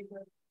integrate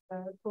the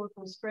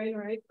total strain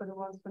rate for the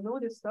ones who know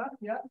this stuff,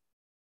 yeah.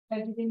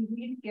 And you can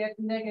indeed get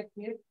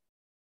negative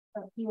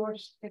pure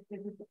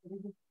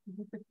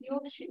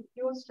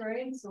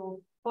strain, so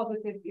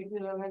positive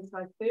elements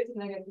like this,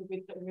 negative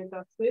with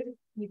this.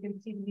 You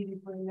can see the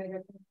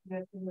negative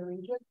in the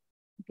region.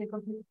 You can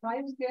compute the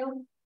time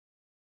scale.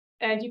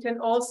 And you can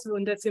also,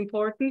 and that's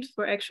important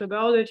for actual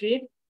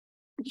biology,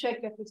 check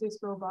if this is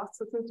robust.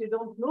 So since you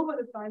don't know what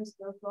the time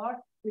scales are,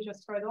 we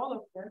just tried all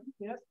of them,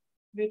 yes.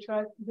 We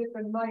tried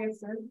different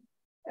myosin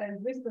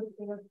and with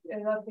the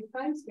elastic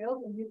time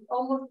scales, and it's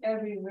almost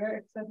everywhere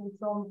except in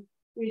some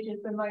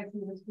regions the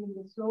myosin is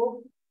really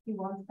slow. It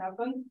won't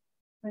happen.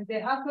 When they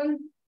happen,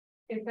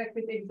 in fact,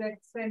 with the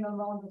exact same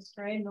amount of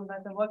strain, no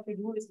matter what we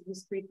do, is a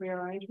discrete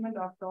rearrangement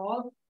after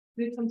all,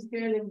 with some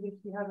scaling which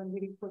we haven't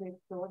really fully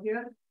explored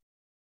here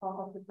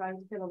of the time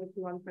scale of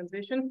the T1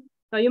 transition.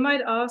 Now you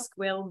might ask,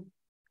 well,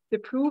 the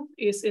proof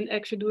is in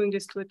actually doing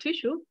this to a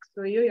tissue.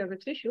 So here you have a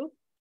tissue.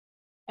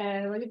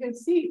 And what you can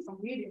see some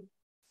really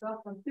stuff,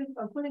 I'm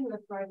putting the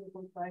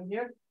triangle time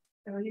here.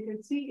 And what you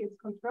can see it's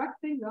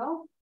contracting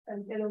now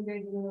and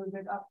elongating a little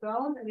bit up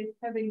down, and it's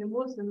having the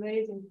most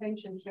amazing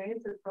tension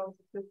chains across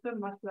the system,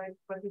 much like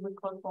what we would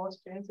call force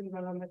chains in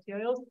rubber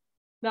materials.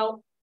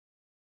 Now,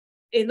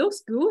 it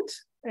looks good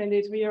and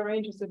it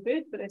rearranges a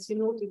bit, but as you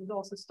notice, it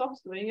also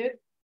stops doing it.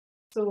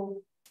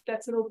 So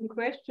that's an open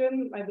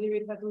question. I believe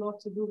it has a lot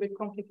to do with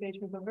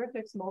complications of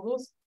vertex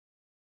models.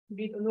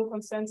 We don't know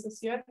consensus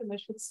yet, and I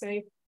should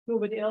say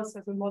nobody else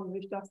has a model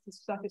which does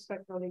this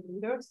satisfactorily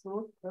either.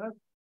 So,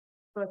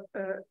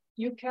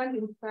 you can,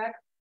 in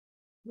fact,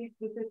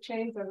 the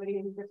chains are really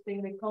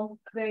interesting. They come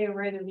very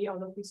readily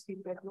out of these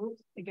feedback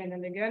loops again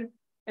and again.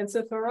 And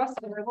so for us,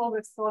 I've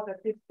always thought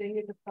that this thing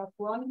is a top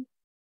one.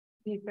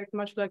 In fact,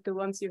 much like the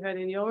ones you had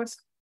in yours,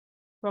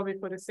 probably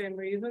for the same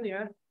reason,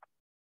 yeah.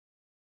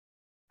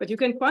 But you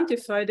can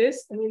quantify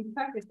this, and in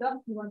fact, it does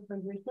T1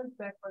 transition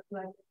backwards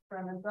like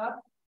experiment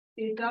up.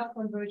 It does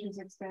convergence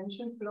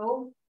extension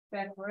flow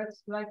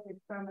backwards like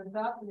experiment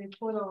up, and it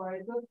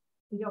polarizes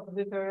in the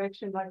opposite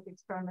direction like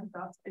experiment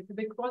does. It's a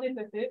bit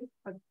qualitative,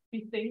 but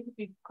we think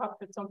we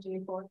covered something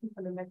important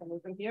for the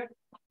mechanism here.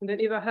 And then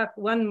if I have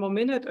 1 more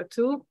minute or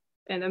two,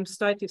 and I'm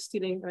slightly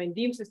stealing,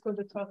 Deems is going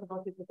to talk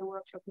about it at the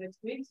workshop next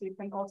week, so you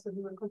can also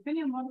do a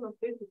continuum model of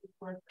this, which is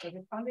worth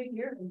funding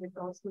here, and it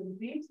goes through the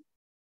Deems.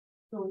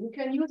 So you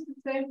can use the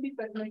same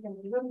feedback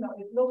mechanism. Now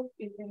it looks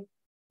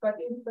but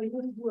if I use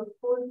to do a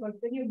full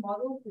continuum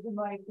model with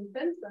my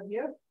sensor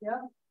here,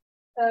 yeah,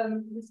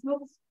 this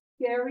looks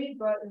scary,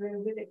 but a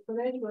little bit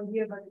exponential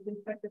here, but it's in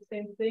fact the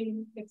same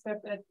thing,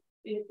 except that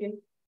it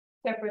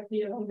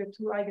separately along the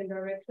 2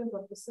 eigendirections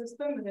of the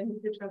system, and then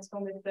if you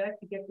transform it back,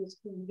 you get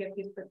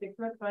this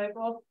particular type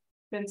of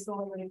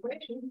tensorial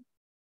equation.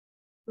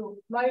 So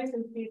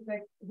myosin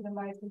feedback with a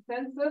myosin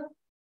sensor.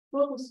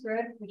 Total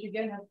stress, which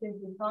again has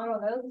things in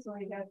parallel. So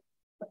you get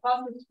a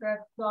passive stress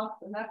plus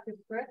an active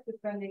stress,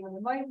 depending on the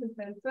myosin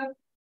sensor.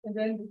 And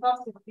then the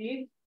passive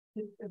feed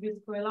is a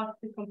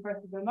viscoelastic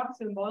compressible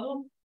Maxwell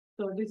model.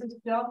 So this is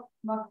just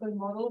Maxwell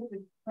model with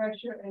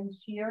pressure and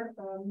shear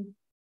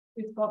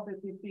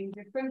viscosity being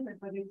different and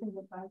producing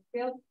the time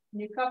scale.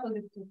 And you couple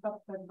it to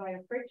substrate via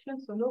friction.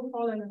 So no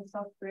falling in the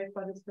substrate,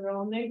 but the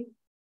surrounding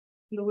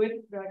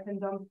fluid where I can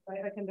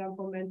dump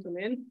momentum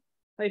in.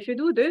 If you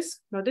do this,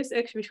 now this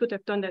actually we should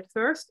have done that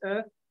first.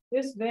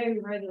 This very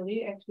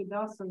readily actually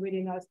does some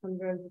really nice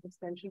convergence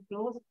extension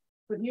flows.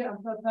 But here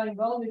I'm applying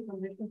boundary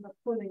conditions of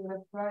pulling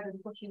left, right,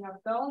 and pushing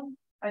up, down.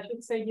 I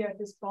should say here at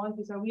this point,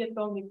 these are weird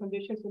boundary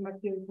conditions where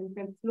material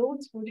can flow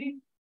through the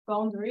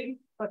boundary,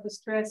 but the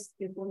stress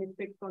is only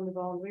fixed on the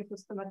boundary, so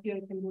the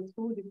material can go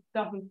through. It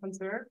doesn't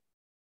conserve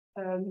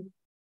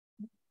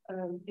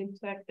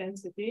intact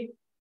density,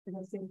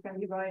 because things can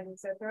divide,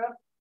 etc.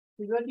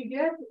 So what you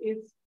get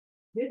is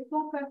this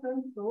flow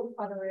pattern, so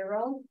other way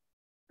around,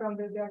 from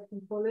the direction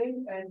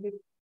pulling, and with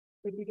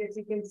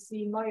you can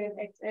see my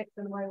XX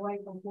and my Y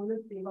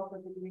components being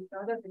opposite to each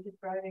other, which is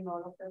driving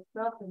all of that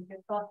stuff, and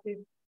get positive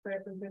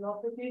stress and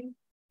velocity,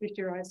 which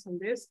derives from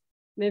this.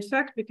 And in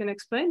fact, we can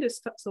explain this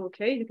stuff. So,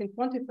 okay, you can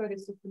quantify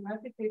this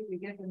systematically. If we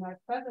get a nice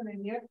pattern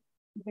in here,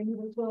 you can use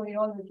it for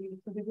rheology.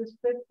 So this is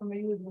split from a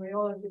usual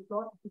rheology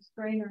plot to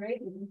strain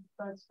rate with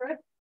inside stress.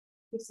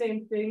 The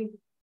same thing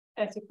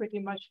as you pretty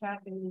much have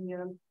in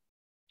the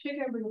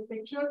chicken with a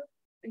picture,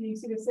 and you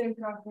see the same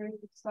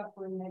characteristic stuff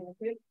for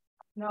negative.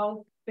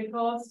 Now,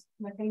 because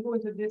I can go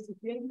into this if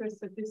you're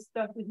interested, this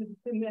stuff is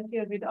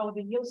material without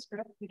the yield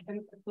stress, we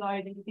can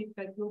apply the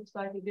feedback loop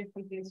slightly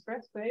differently in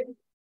stress wave.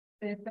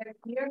 In fact,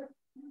 here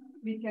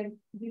we can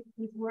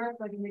this work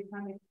like a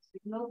mechanical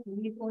signal. We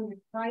need only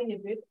a tiny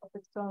bit of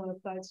external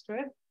applied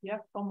stress. Yeah,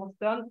 almost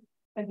done.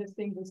 and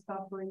distinguish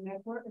buffering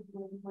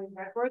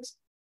networks.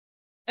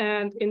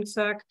 And in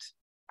fact,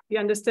 we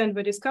understand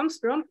where this comes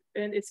from,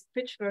 and it's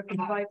pitchwork and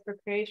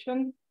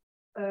bifurcation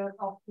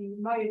of the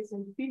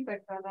Myosin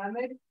feedback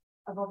dynamic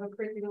above the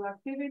critical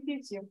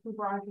activities. You have two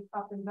branches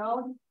up and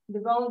down, the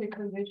boundary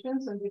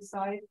conditions, and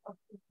decide of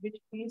which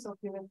piece of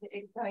your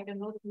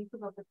diagonal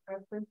pieces of the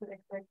preference to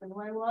X and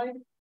Y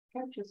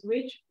captures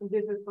which, and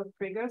this is what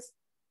triggers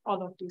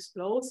all of these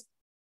flows.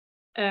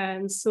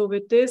 And so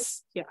with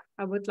this, yeah,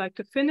 I would like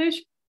to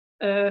finish.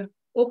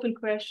 Open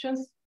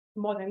questions,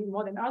 more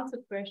than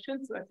answered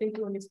questions. So I think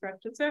we only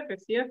scratched the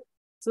surface here.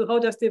 So how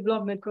does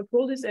development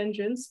control these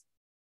engines?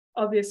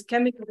 Obvious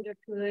chemical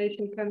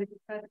acceleration, chemical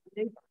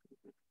patterning,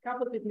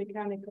 coupled with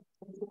mechanical,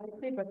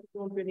 likely, but we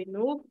don't really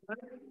know. Right?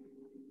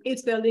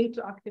 Is there a link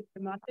to active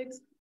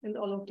thematics? And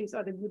all of these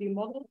are the Goody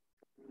models.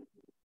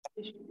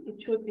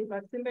 It should be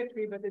by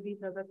symmetry, but the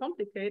details are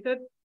complicated.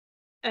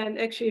 And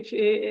actually,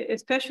 if a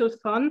special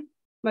fun,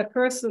 my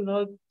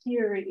personal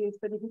theory is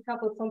that if you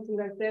couple something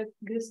like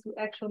this to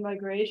actual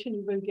migration,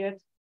 you will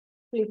get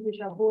things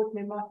which are both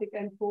nematic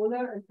and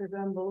polar and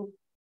resemble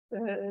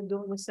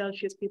those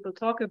Celsius people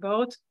talk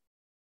about.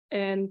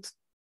 And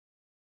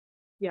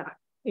yeah,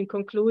 in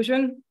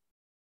conclusion,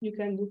 you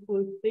can do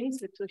cool things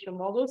with social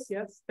models.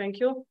 Yes, thank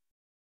you.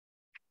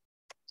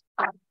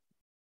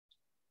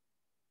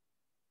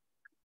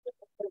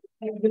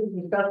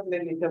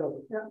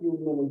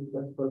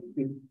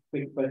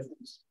 Quick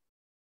questions.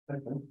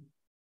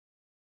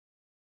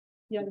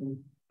 Yeah.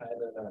 I had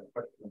a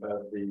question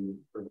about the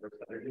reverse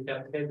energy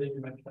cascade that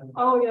you mentioned.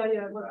 Oh, yeah,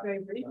 it was very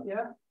brief,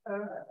 yeah.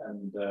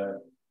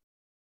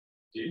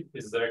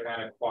 Is there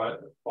kind of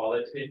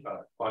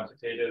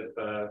quantitative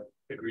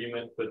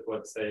agreement with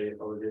what, say,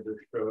 Olivier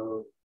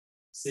Duchot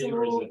see,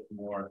 or is it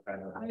more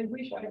kind of? I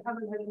wish I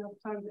haven't had enough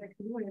time to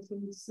actually do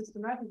anything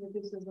systematic, but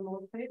this is an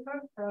old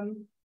paper.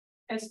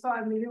 As far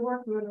as we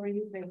work on a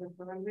review paper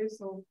for this,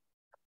 so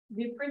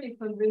we're pretty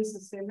convinced the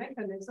same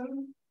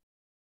mechanism.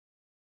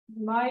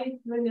 My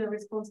linear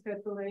response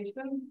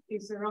calculation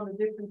is around a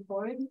different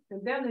point,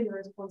 and their linear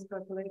response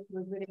calculation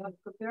is really hard to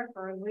compare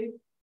currently.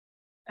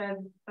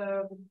 And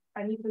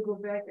I need to go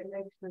back and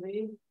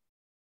actually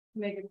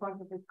make a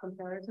quantitative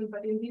comparison.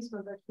 But in these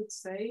ones, I should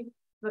say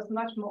that's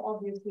much more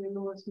obviously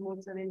lower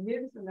modes than in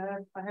his. And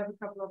I have a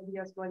couple of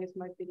ideas why this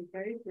might be the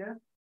case. Yeah.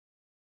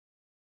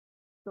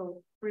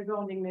 So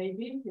resounding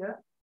maybe. Yeah.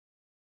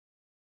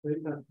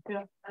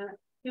 Yeah.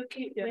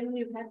 When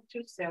you have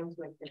two cells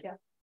like that, yeah,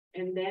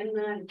 and then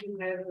you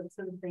have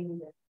something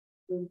that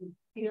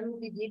will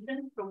be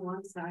different from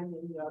one side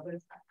and the other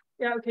side.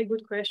 Yeah. Okay.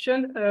 Good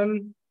question.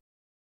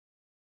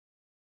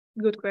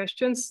 Good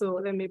question.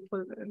 So let me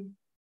put.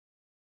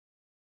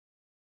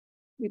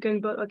 You can,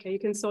 but okay, you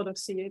can sort of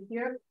see it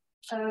here.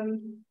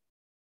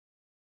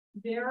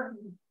 There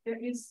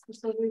is,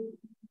 so with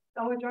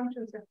our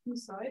junctions have two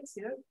sides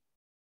here.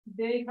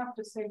 They have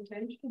the same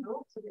tension,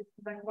 though, so it's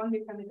like one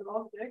mechanical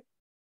object,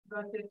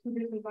 but there are two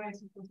different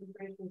bias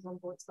concentrations on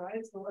both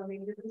sides. So I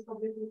mean, this is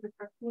obviously the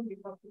cartoon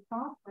because we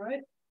can't,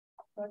 right?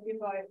 But if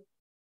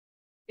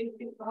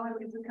it's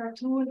a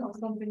cartoon or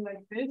something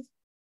like this,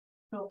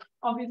 so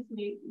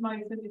obviously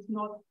myosin is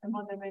not a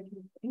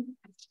one-dimensional thing.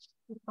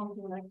 It's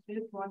something like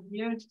this, one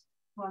here,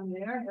 one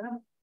there, yeah.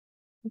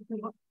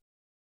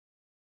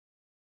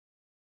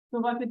 So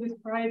what we're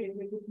describing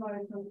with this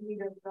myosin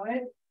leader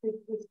side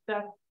is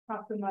that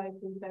customized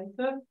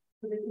sensor.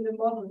 So that in the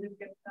model, this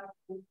gets up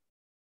to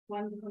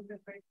one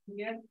concentration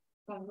here,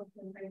 one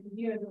concentration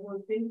here, and the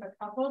whole thing are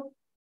coupled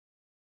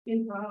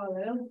in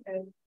parallel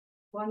as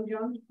one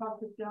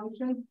positive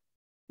junction,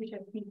 which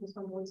has features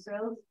from both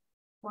cells,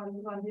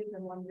 one this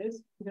and one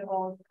this. They're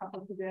all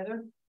coupled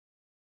together.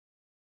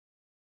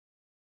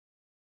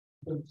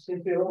 So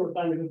since we're over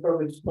time, we can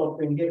probably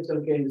stop in here.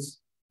 Okay,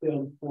 it's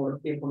still for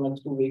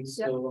next 2 weeks.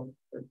 Yep. So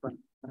that's fine.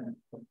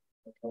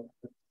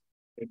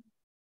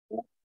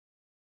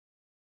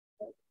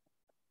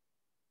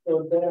 So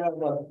there are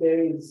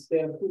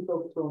two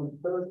talks on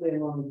Thursday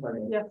and on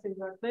Friday. Yes,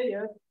 exactly.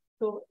 Yeah.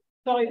 So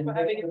sorry for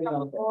having a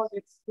couple more.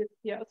 It's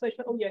yeah. So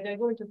they're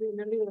going to be in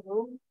the little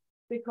room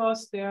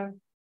because they're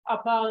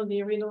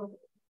apparently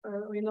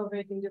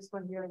renovating this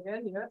one here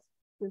again. Yes.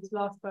 Since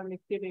last time we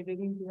clearly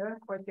didn't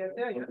quite get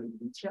there. Yeah.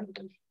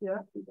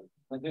 Yeah.